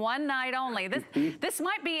sing, one night only. This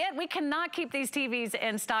might be it. We cannot keep these TVs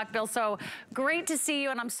in stock, Bill, so great to see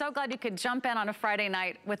you, and I'm so glad you could jump in on a Friday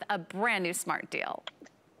night with a brand new smart deal.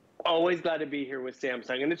 Always glad to be here with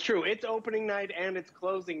Samsung. And it's true, it's opening night and it's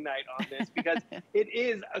closing night on this because it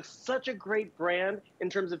is such a great brand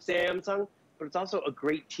in terms of Samsung, but it's also a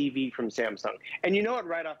great TV from Samsung. And you know it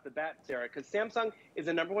right off the bat, Sarah, because Samsung is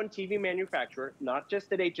the #1 TV manufacturer, not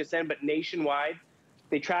just at HSN, but nationwide.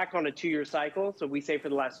 They track on a 2-year cycle, so we say for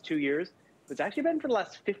the last 2 years. It's actually been for the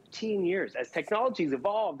last 15 years. As technology's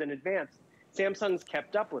evolved and advanced, Samsung's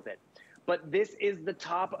kept up with it. But this is the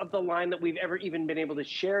top of the line that we've ever even been able to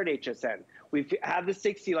share at HSN. We've had the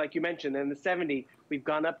 60, like you mentioned, and the 70. We've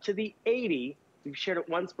gone up to the 80. We've shared it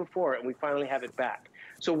once before, and we finally have it back.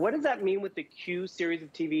 So what does that mean with the Q series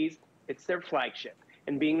of TVs? It's their flagship.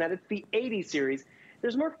 And being that it's the 80 series,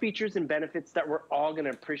 there's more features and benefits that we're all going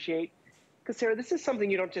to appreciate. Because, Sarah, this is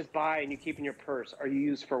something you don't just buy and you keep in your purse or you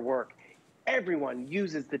use for work. Everyone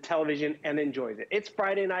uses the television and enjoys it. It's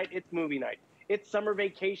Friday night, it's movie night. It's summer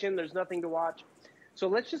vacation, there's nothing to watch. So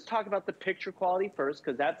let's just talk about the picture quality first,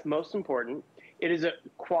 because that's most important. It is a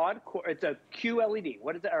it's a QLED.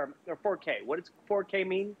 What is it, or 4K? What does 4K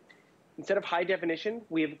mean? Instead of high definition,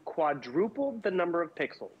 we have quadrupled the number of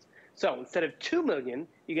pixels. So instead of 2 million,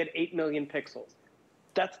 you get 8 million pixels.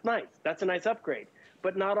 That's nice. That's a nice upgrade.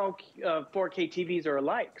 But not all 4K TVs are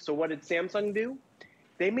alike. So what did Samsung do?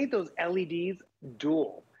 They made those LEDs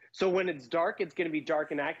dual. So when it's dark, it's going to be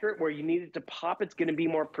dark and accurate. Where you need it to pop, it's going to be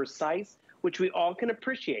more precise, which we all can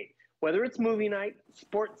appreciate. Whether it's movie night,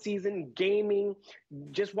 sports season, gaming,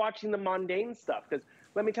 just watching the mundane stuff. Because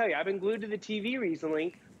let me tell you, I've been glued to the TV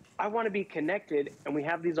recently. I want to be connected, and we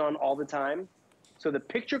have these on all the time. So the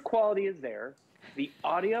picture quality is there. The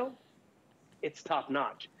audio, it's top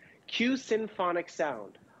notch. Q symphonic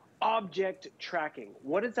sound. Object tracking.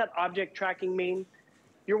 What does that object tracking mean?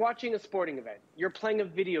 You're watching a sporting event. You're playing a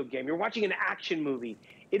video game. You're watching an action movie.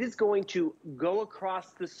 It is going to go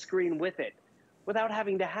across the screen with it without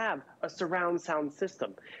having to have a surround sound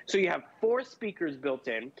system. So you have 4 speakers built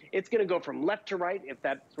in. It's going to go from left to right if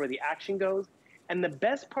that's where the action goes. And the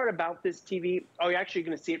best part about this TV, oh, you're actually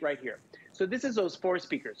going to see it right here. So this is those 4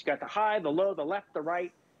 speakers. You got the high, the low, the left, the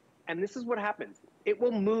right. And this is what happens. It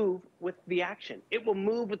will move with the action. It will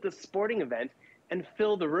move with the sporting event and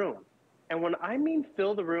fill the room. And when I mean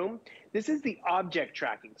fill the room, this is the object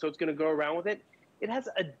tracking. So it's going to go around with it. It has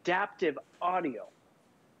adaptive audio.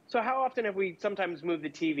 So how often have we sometimes moved the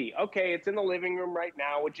TV? Okay, it's in the living room right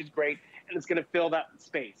now, which is great, and it's going to fill that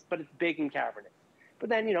space, but it's big and cavernous. But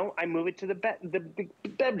then, you know, I move it to the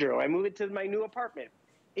bedroom. I move it to my new apartment.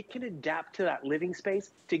 It can adapt to that living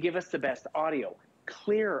space to give us the best audio,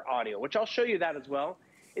 clearer audio, which I'll show you that as well.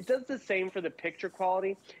 It does the same for the picture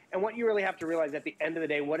quality. And what you really have to realize at the end of the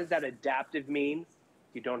day, what does that adaptive mean?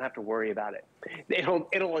 You don't have to worry about it.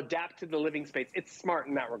 It'll adapt to the living space. It's smart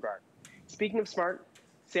in that regard. Speaking of smart,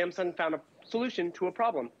 Samsung found a solution to a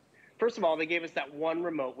problem. First of all, they gave us that one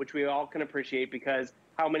remote, which we all can appreciate, because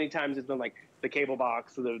how many times it's been like the cable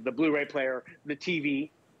box, the Blu-ray player, the TV.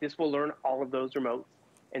 This will learn all of those remotes.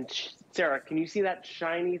 And Sarah, can you see that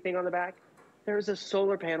shiny thing on the back? There's a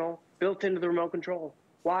solar panel built into the remote control.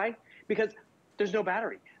 Why? Because there's no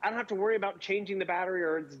battery. I don't have to worry about changing the battery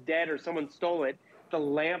or it's dead or someone stole it. The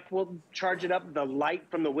lamp will charge it up. The light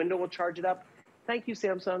from the window will charge it up. Thank you,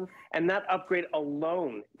 Samsung. And that upgrade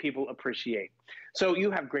alone, people appreciate. So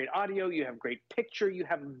you have great audio, you have great picture, you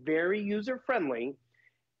have very user-friendly.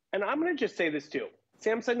 And I'm going to just say this too.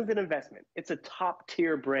 Samsung is an investment. It's a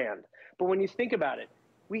top-tier brand. But when you think about it,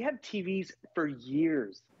 we have TVs for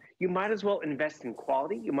years. You might as well invest in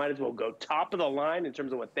quality. You might as well go top of the line in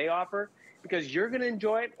terms of what they offer, because you're going to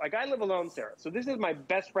enjoy it. Like, I live alone, Sarah, so this is my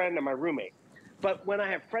best friend and my roommate. But when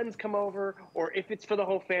I have friends come over, or if it's for the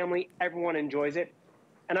whole family, everyone enjoys it.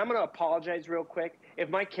 And I'm going to apologize real quick. If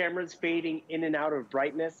my camera's fading in and out of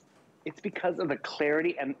brightness, it's because of the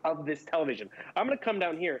clarity and of this television. I'm going to come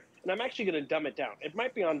down here, and I'm actually going to dumb it down. It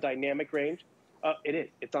might be on dynamic range. It is.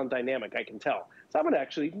 It's on dynamic, I can tell. So I'm going to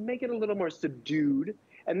actually make it a little more subdued.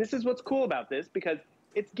 And this is what's cool about this, because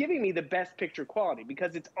it's giving me the best picture quality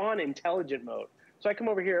because it's on intelligent mode. So I come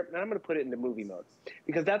over here, and I'm going to put it into movie mode,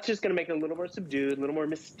 because that's just going to make it a little more subdued, a little more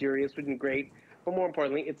mysterious, which is great. But more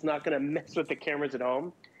importantly, it's not going to mess with the cameras at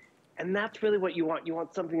home. And that's really what you want. You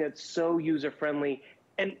want something that's so user-friendly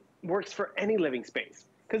and works for any living space.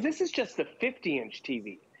 Because this is just a 50-inch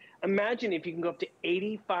TV. Imagine if you can go up to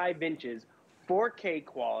 85 inches, 4K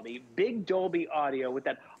quality, big Dolby audio with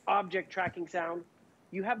that object tracking sound.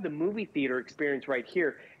 You have the movie theater experience right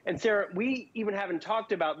here. And Sarah, we even haven't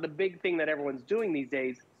talked about the big thing that everyone's doing these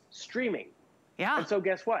days, streaming. Yeah. And so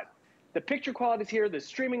guess what? The picture quality is here, the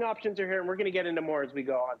streaming options are here, and we're going to get into more as we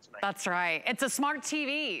go on tonight. That's right. It's a smart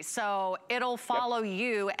TV, so it'll follow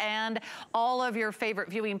you and all of your favorite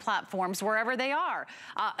viewing platforms wherever they are.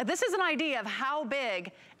 This is an idea of how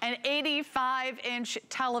big an 85-inch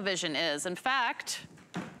television is. In fact,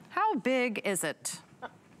 how big is it?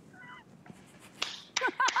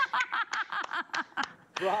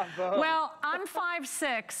 Bravo. Well, I'm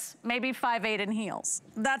 5'6", maybe 5'8" in heels.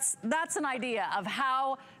 That's an idea of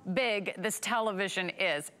how big this television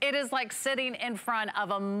is. It is like sitting in front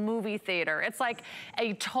of a movie theater. It's like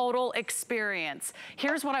a total experience.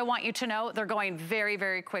 Here's what I want you to know. They're going very,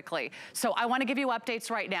 very quickly. So I want to give you updates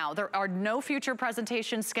right now. There are no future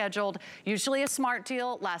presentations scheduled. Usually a smart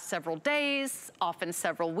deal lasts several days, often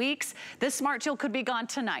several weeks. This smart deal could be gone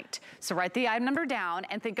tonight. So write the item number down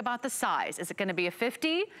and think about the size. Is it going to be a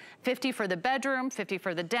 50? 50 for the bedroom, 50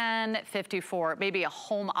 for the den, 50 for maybe a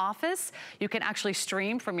home office. You can actually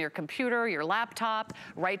stream from your computer, your laptop,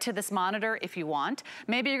 right to this monitor if you want.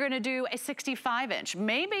 Maybe you're going to do a 65-inch.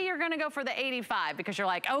 Maybe you're going to go for the 85 because you're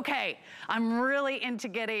like, okay, I'm really into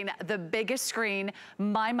getting the biggest screen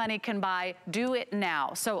my money can buy. Do it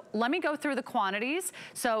now. So let me go through the quantities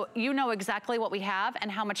so you know exactly what we have and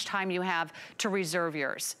how much time you have to reserve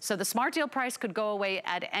yours. So the smart deal price could go away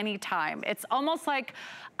at any time. It's almost like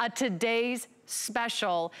a today's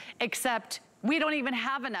special, except we don't even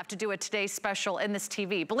have enough to do a today's special in this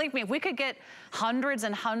TV. Believe me, if we could get hundreds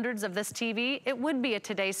and hundreds of this TV, it would be a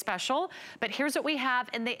today's special. But here's what we have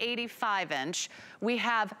in the 85-inch. We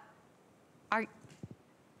have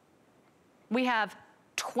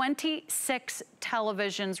 26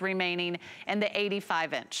 televisions remaining in the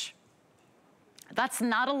 85-inch. That's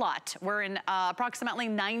not a lot. We're in approximately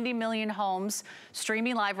 90 million homes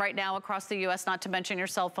streaming live right now across the US, not to mention your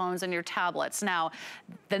cell phones and your tablets. Now,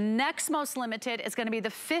 the next most limited is gonna be the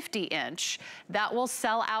 50-inch. That will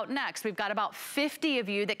sell out next. We've got about 50 of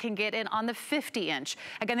you that can get in on the 50-inch.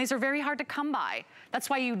 Again, these are very hard to come by. That's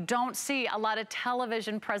why you don't see a lot of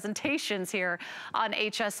television presentations here on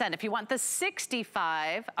HSN. If you want the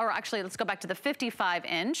 65, or actually, let's go back to the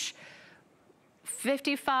 55-inch.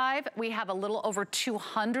 55, we have a little over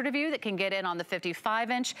 200 of you that can get in on the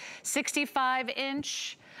 55-inch.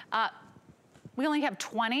 65-inch, we only have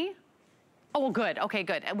 20. Oh, well, good. Okay,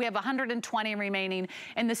 good. We have 120 remaining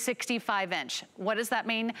in the 65-inch. What does that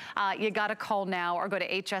mean? You got to call now or go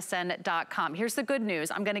to hsn.com. Here's the good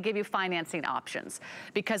news. I'm going to give you financing options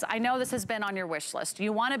because I know this has been on your wish list.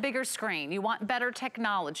 You want a bigger screen. You want better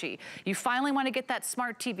technology. You finally want to get that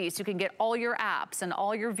smart TV so you can get all your apps and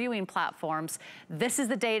all your viewing platforms. This is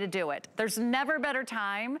the day to do it. There's never a better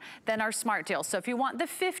time than our smart deal. So if you want the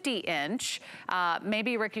 50-inch,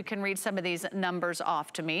 maybe, Rick, you can read some of these numbers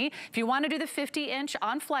off to me. If you want to do the 50-inch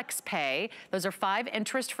on FlexPay, those are 5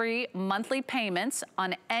 interest-free monthly payments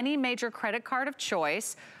on any major credit card of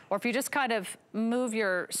choice. Or if you just kind of move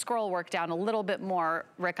your scroll work down a little bit more,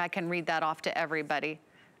 Rick, I can read that off to everybody.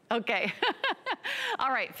 Okay. All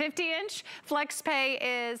right, 50-inch FlexPay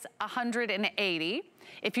is $180.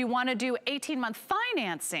 If you want to do 18-month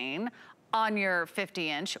financing on your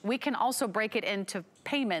 50-inch, we can also break it into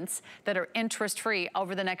payments that are interest-free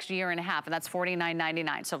over the next year and a half, and that's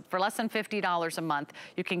 $49.99. So for less than $50 a month,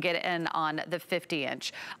 you can get in on the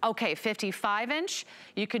 50-inch. Okay, 55-inch,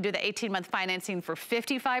 you could do the 18-month financing for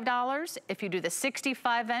 $55. If you do the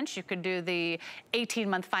 65-inch, you could do the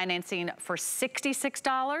 18-month financing for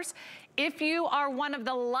 $66. If you are one of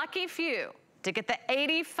the lucky few to get the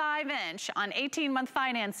 85-inch on 18-month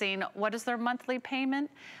financing, what is their monthly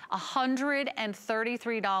payment?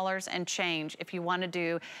 $133 and change if you want to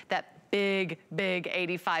do that big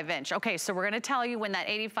 85-inch. Okay, so we're gonna tell you when that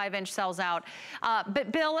 85-inch sells out.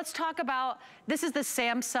 But Bill, let's talk about, this is the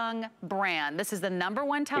Samsung brand. This is the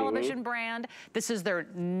 #1 television brand. This is their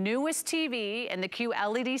newest TV in the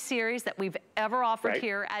QLED series that we've ever offered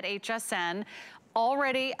here at HSN.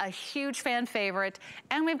 Already a huge fan favorite,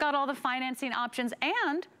 and we've got all the financing options,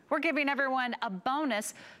 and we're giving everyone a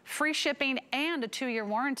bonus, free shipping and a 2-year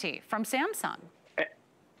warranty from Samsung.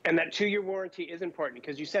 And that 2-year warranty is important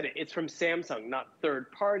because you said it, it's from Samsung, not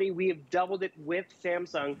third party. We have doubled it with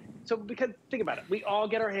Samsung. So because think about it, we all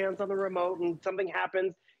get our hands on the remote and something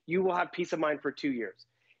happens, you will have peace of mind for 2 years.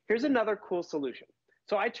 Here's another cool solution.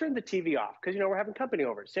 So I turned the TV off because, you know, we're having company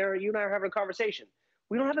over. Sarah, you and I are having a conversation.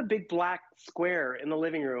 We don't have a big black square in the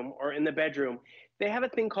living room or in the bedroom. They have a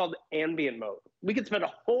thing called ambient mode. We could spend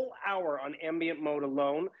a whole hour on ambient mode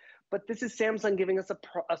alone, but this is Samsung giving us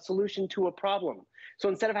a solution to a problem. So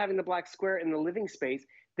instead of having the black square in the living space,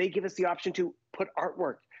 they give us the option to put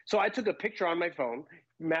artwork. So I took a picture on my phone,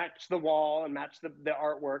 match the wall and match the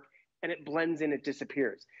artwork, and it blends in, it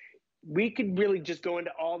disappears. We could really just go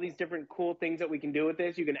into all these different cool things that we can do with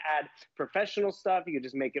this. You can add professional stuff. You can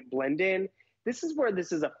just make it blend in. This is where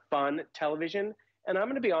this is a fun television. And I'm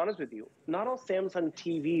going to be honest with you, not all Samsung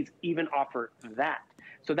TVs even offer that.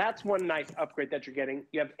 So that's one nice upgrade that you're getting.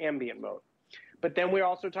 You have ambient mode. But then we're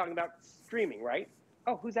also talking about streaming, right?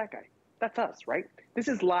 Oh, who's that guy? That's us, right? This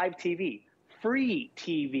is live TV, free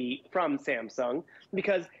TV from Samsung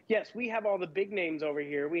because, yes, we have all the big names over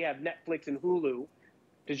here. We have Netflix and Hulu.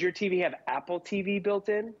 Does your TV have Apple TV built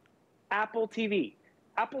in? Apple TV.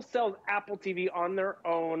 Apple sells Apple TV on their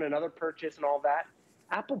own, another purchase and all that.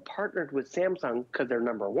 Apple partnered with Samsung because they're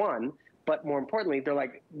 #1, but more importantly, they're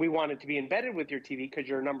like, we want it to be embedded with your TV because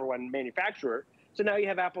you're #1 manufacturer. So now you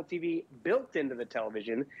have Apple TV built into the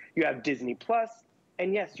television. You have Disney Plus,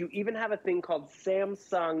 and yes, you even have a thing called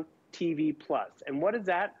Samsung TV Plus. And what is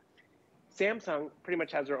that? Samsung pretty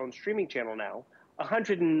much has their own streaming channel now,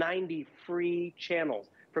 190 free channels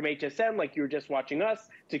from HSN, like you were just watching us,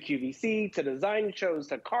 to QVC, to design shows,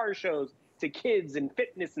 to car shows, to kids and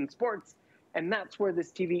fitness and sports. And that's where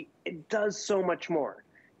this TV, it does so much more.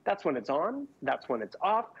 That's when it's on, that's when it's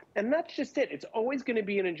off, and that's just it. It's always going to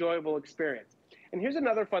be an enjoyable experience. And here's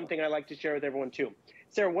another fun thing I like to share with everyone too.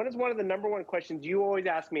 Sarah, what is one of the #1 questions you always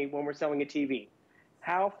ask me when we're selling a TV?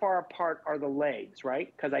 How far apart are the legs,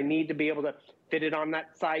 right? Because I need to be able to fit it on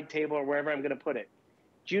that side table or wherever I'm going to put it.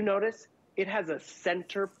 Do you notice it has a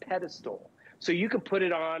center pedestal? So you could put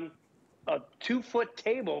it on a 2-foot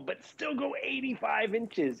table, but still go 85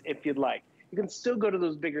 inches if you'd like. You can still go to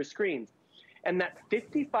those bigger screens. And that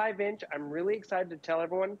 55-inch, I'm really excited to tell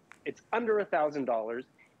everyone, it's under $1,000.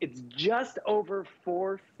 It's just over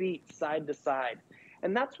 4 feet side to side.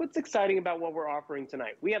 And that's what's exciting about what we're offering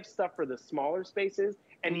tonight. We have stuff for the smaller spaces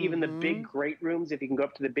and even the big great rooms, if you can go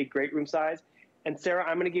up to the big great room size. And Sarah,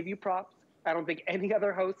 I'm going to give you props. I don't think any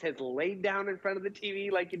other host has laid down in front of the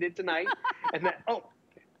TV like you did tonight. And that, oh,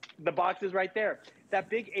 the box is right there. That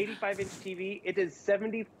big 85-inch TV, it is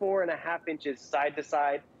 74.5 inches side to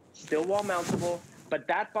side, still wall mountable. But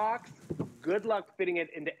that box, good luck fitting it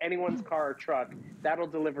into anyone's car or truck. That'll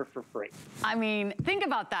deliver for free. I mean, think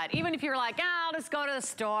about that. Even if you're like, I'll just go to the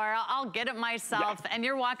store, I'll get it myself, and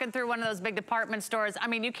you're walking through one of those big department stores. I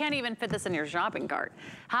mean, you can't even fit this in your shopping cart.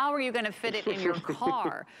 How are you going to fit it in your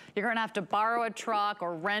car? You're going to have to borrow a truck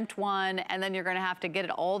or rent one, and then you're going to have to get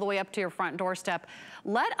it all the way up to your front doorstep.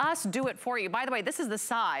 Let us do it for you. By the way, this is the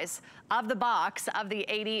size of the box of the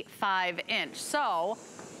 85-inch. So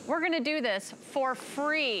we're going to do this for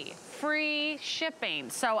free shipping.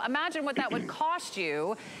 So imagine what that would cost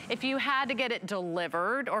you if you had to get it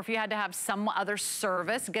delivered or if you had to have some other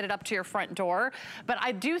service, get it up to your front door. But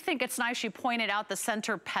I do think it's nice you pointed out the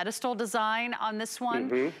center pedestal design on this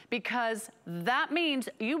one, because that means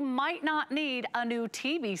you might not need a new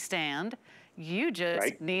TV stand. You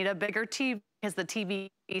just need a bigger TV, because the TV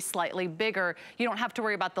is slightly bigger. You don't have to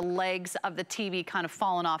worry about the legs of the TV kind of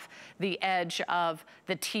falling off the edge of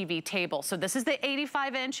the TV table. So this is the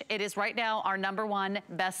 85-inch. It is right now our #1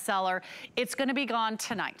 bestseller. It's gonna be gone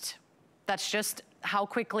tonight. That's just how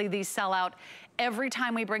quickly these sell out every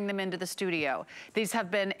time we bring them into the studio. These have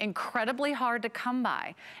been incredibly hard to come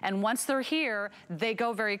by. And once they're here, they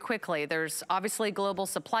go very quickly. There's obviously global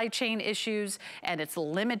supply chain issues and it's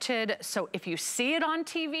limited. So if you see it on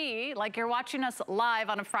TV, like you're watching us live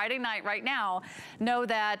on a Friday night right now, know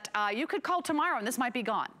that you could call tomorrow and this might be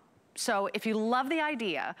gone. So if you love the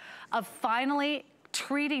idea of finally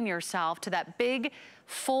treating yourself to that big,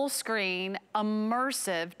 full screen,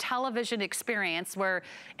 immersive television experience where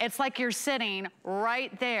it's like you're sitting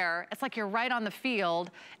right there. It's like you're right on the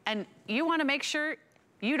field, and you want to make sure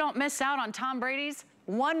you don't miss out on Tom Brady's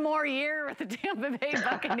one more year with the Tampa Bay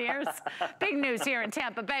Buccaneers. Big news here in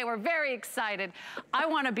Tampa Bay. We're very excited. I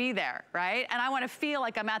want to be there, right? And I want to feel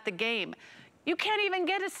like I'm at the game. You can't even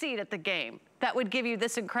get a seat at the game that would give you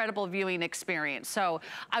this incredible viewing experience. So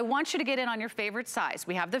I want you to get in on your favorite size.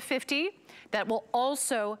 We have the 50 that will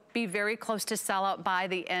also be very close to sellout by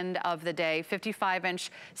the end of the day.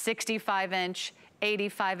 55-inch, 65-inch,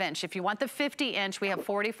 85-inch. If you want the 50-inch, we have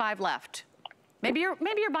 45 left. Maybe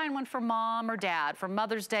you're buying one for mom or dad for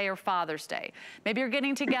Mother's Day or Father's Day. Maybe you're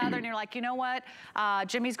getting together and you're like, you know what?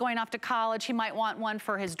 Jimmy's going off to college. He might want one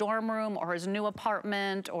for his dorm room or his new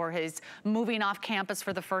apartment or his moving off campus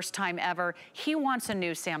for the first time ever. He wants a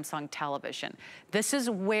new Samsung television. This is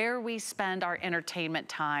where we spend our entertainment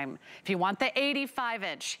time. If you want the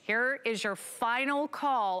 85-inch, here is your final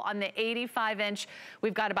call on the 85-inch.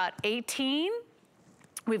 We've got about 18.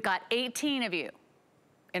 We've got 18 of you.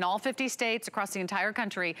 In all 50 states across the entire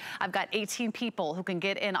country, I've got 18 people who can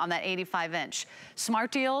get in on that 85-inch. Smart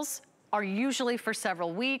deals are usually for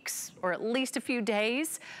several weeks or at least a few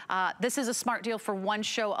days. This is a smart deal for one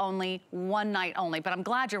show only, one night only, but I'm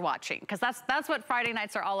glad you're watching because that's what Friday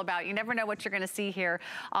nights are all about. You never know what you're gonna see here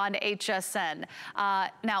on HSN.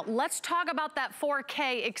 Now, let's talk about that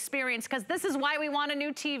 4K experience because this is why we want a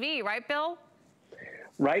new TV, right, Bill?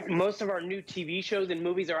 Right, most of our new TV shows and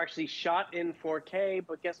movies are actually shot in 4K,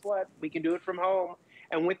 but guess what? We can do it from home.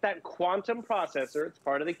 And with that quantum processor, it's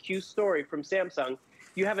part of the Q story from Samsung,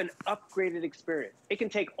 you have an upgraded experience. It can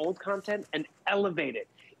take old content and elevate it,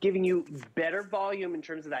 giving you better volume in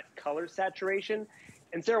terms of that color saturation.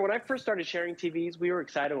 And Sarah, when I first started sharing TVs, we were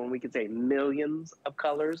excited when we could say millions of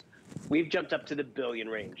colors. We've jumped up to the billion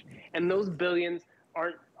range. And those billions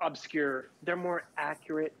aren't obscure. They're more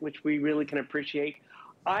accurate, which we really can appreciate.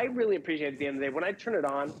 I really appreciate at the end of the day, when I turn it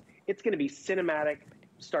on, it's going to be cinematic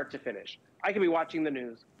start to finish. I could be watching the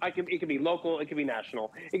news. It could be local. It could be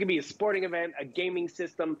national. It could be a sporting event, a gaming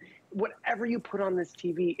system. Whatever you put on this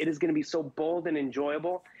TV, it is going to be so bold and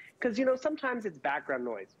enjoyable. Because, you know, sometimes it's background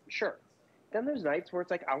noise. Sure. Then there's nights where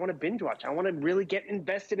it's like, I want to binge watch. I want to really get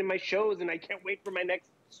invested in my shows, and I can't wait for my next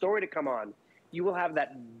story to come on. You will have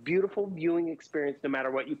that beautiful viewing experience no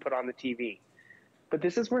matter what you put on the TV. But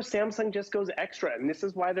this is where Samsung just goes extra, and this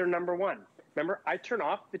is why they're #1. Remember, I turn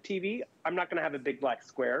off the TV. I'm not going to have a big black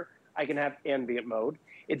square. I can have ambient mode.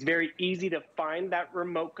 It's very easy to find that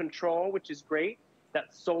remote control, which is great.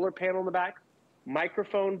 That solar panel in the back,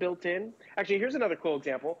 microphone built in. Actually, here's another cool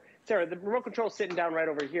example. Sarah, the remote control is sitting down right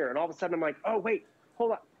over here, and all of a sudden I'm like, oh, wait,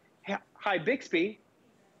 hold on. Hi, Bixby.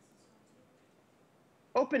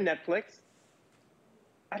 Open Netflix.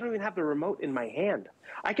 I don't even have the remote in my hand.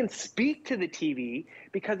 I can speak to the TV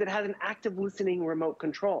because it has an active listening remote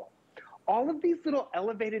control. All of these little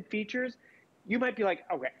elevated features, you might be like,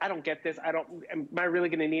 okay, I don't get this. Am I really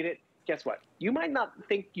going to need it? Guess what? You might not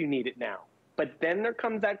think you need it now, but then there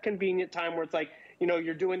comes that convenient time where it's like, you know,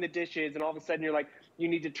 you're doing the dishes and all of a sudden you're like, you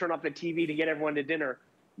need to turn off the TV to get everyone to dinner.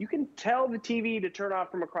 You can tell the TV to turn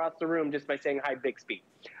off from across the room just by saying, hi, Bixby.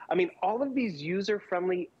 I mean, all of these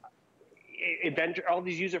user-friendly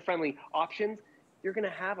options, you're going to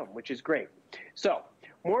have them, which is great. So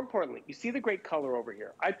more importantly, you see the great color over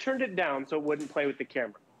here. I turned it down so it wouldn't play with the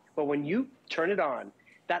camera. But when you turn it on,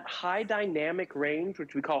 that high dynamic range,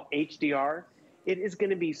 which we call HDR, it is going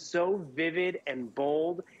to be so vivid and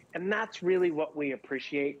bold. And that's really what we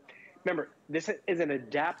appreciate. Remember, this is an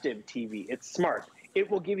adaptive TV. It's smart. It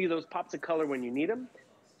will give you those pops of color when you need them.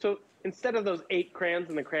 So instead of those 8 crayons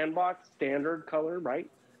in the crayon box, standard color, right?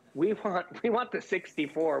 We want the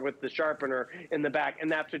 64 with the sharpener in the back,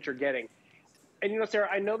 and that's what you're getting. And, you know, Sarah,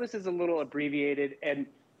 I know this is a little abbreviated, and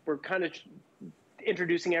we're kind of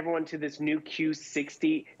introducing everyone to this new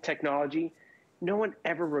Q60 technology. No one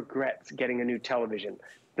ever regrets getting a new television.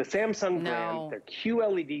 The Samsung brand, their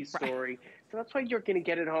QLED story. Right. So that's why you're going to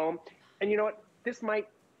get it home. And you know what? This might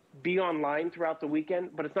be online throughout the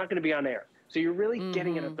weekend, but it's not going to be on air. So you're really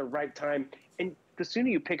getting it at the right time. And the sooner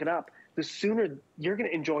you pick it up, the sooner you're going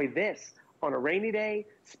to enjoy this on a rainy day,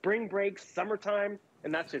 spring break, summertime.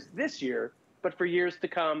 And that's just this year, but for years to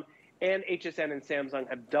come. And HSN and Samsung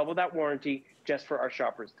have doubled that warranty just for our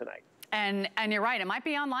shoppers tonight. And you're right, it might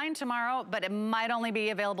be online tomorrow, but it might only be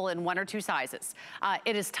available in 1 or 2 sizes.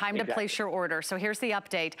 It is time to place your order. So here's the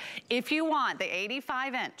update. If you want the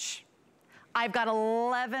 85-inch, I've got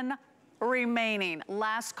 11 remaining.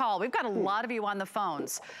 Last call. We've got a lot of you on the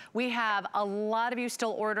phones. We have a lot of you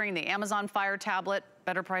still ordering the Amazon Fire tablet,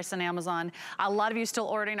 better price than Amazon. A lot of you still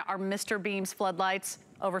ordering our Mr. Beams floodlights,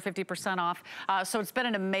 over 50% off. So it's been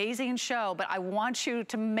an amazing show, but I want you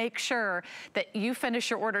to make sure that you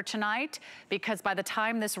finish your order tonight, because by the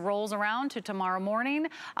time this rolls around to tomorrow morning,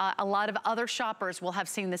 a lot of other shoppers will have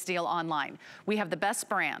seen this deal online. We have the best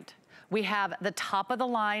brand. We have the top of the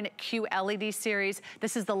line QLED series.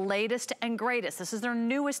 This is the latest and greatest. This is their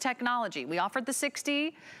newest technology. We offered the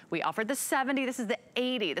 60, we offered the 70, this is the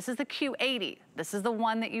 80, this is the Q80. This is the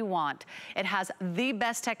one that you want. It has the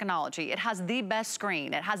best technology. It has the best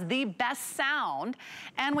screen. It has the best sound.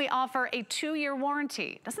 And we offer a 2-year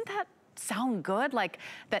warranty. Doesn't that sound good? Like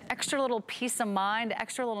that extra little peace of mind,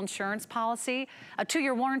 extra little insurance policy, a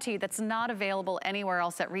 2-year warranty that's not available anywhere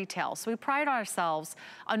else at retail. So we pride ourselves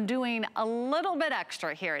on doing a little bit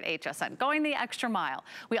extra here at HSN, going the extra mile.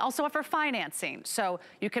 We also offer financing, so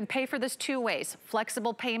you can pay for this 2 ways.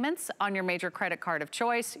 Flexible payments on your major credit card of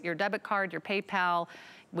choice, your debit card, your PayPal.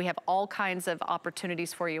 We have all kinds of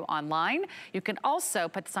opportunities for you online. You can also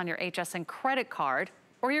put this on your HSN credit card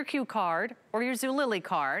or your Q card or your Zulily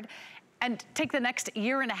card, and take the next 1.5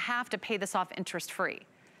 years to pay this off interest-free.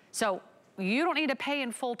 So you don't need to pay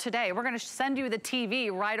in full today. We're gonna send you the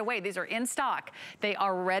TV right away. These are in stock. They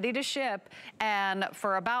are ready to ship. And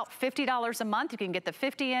for about $50 a month, you can get the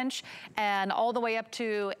 50-inch and all the way up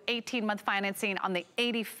to 18-month financing on the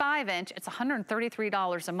 85-inch. It's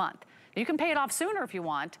 $133 a month. You can pay it off sooner if you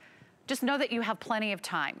want. Just know that you have plenty of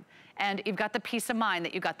time. and you've got the peace of mind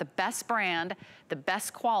that you've got the best brand, the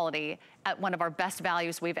best quality at one of our best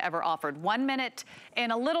values we've ever offered. 1 minute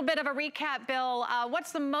and a little bit of a recap, Bill.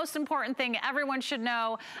 What's the most important thing everyone should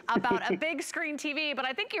know about a big screen TV? But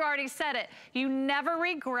I think you already said it. You never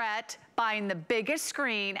regret buying the biggest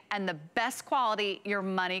screen and the best quality your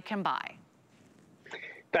money can buy.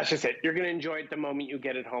 That's just it. You're going to enjoy it the moment you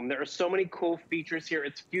get it home. There are so many cool features here.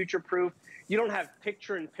 It's future-proof. You don't have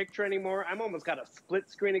picture-in-picture anymore. I'm almost got a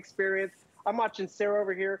split-screen experience. I'm watching Sarah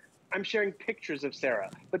over here. I'm sharing pictures of Sarah.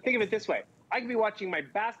 But think of it this way. I could be watching my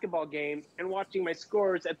basketball games and watching my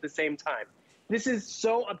scores at the same time. This is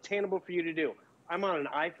so obtainable for you to do. I'm on an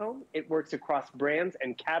iPhone. It works across brands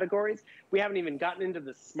and categories. We haven't even gotten into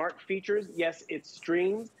the smart features. Yes, it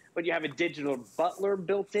streams, but you have a digital butler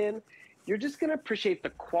built in. You're just going to appreciate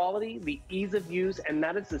the quality, the ease of use, and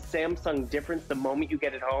that is the Samsung difference the moment you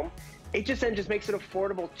get it home. HSN just makes it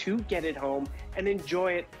affordable to get it home and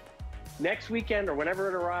enjoy it next weekend or whenever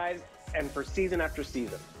it arrives and for season after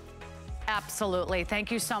season. Absolutely.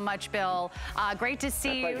 Thank you so much, Bill. Great to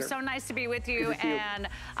see you. So nice to be with you. And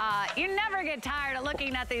you never get tired of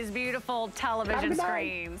looking at these beautiful television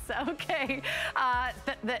screens. Okay.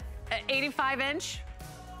 The 85-inch,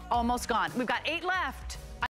 almost gone. We've got 8 left.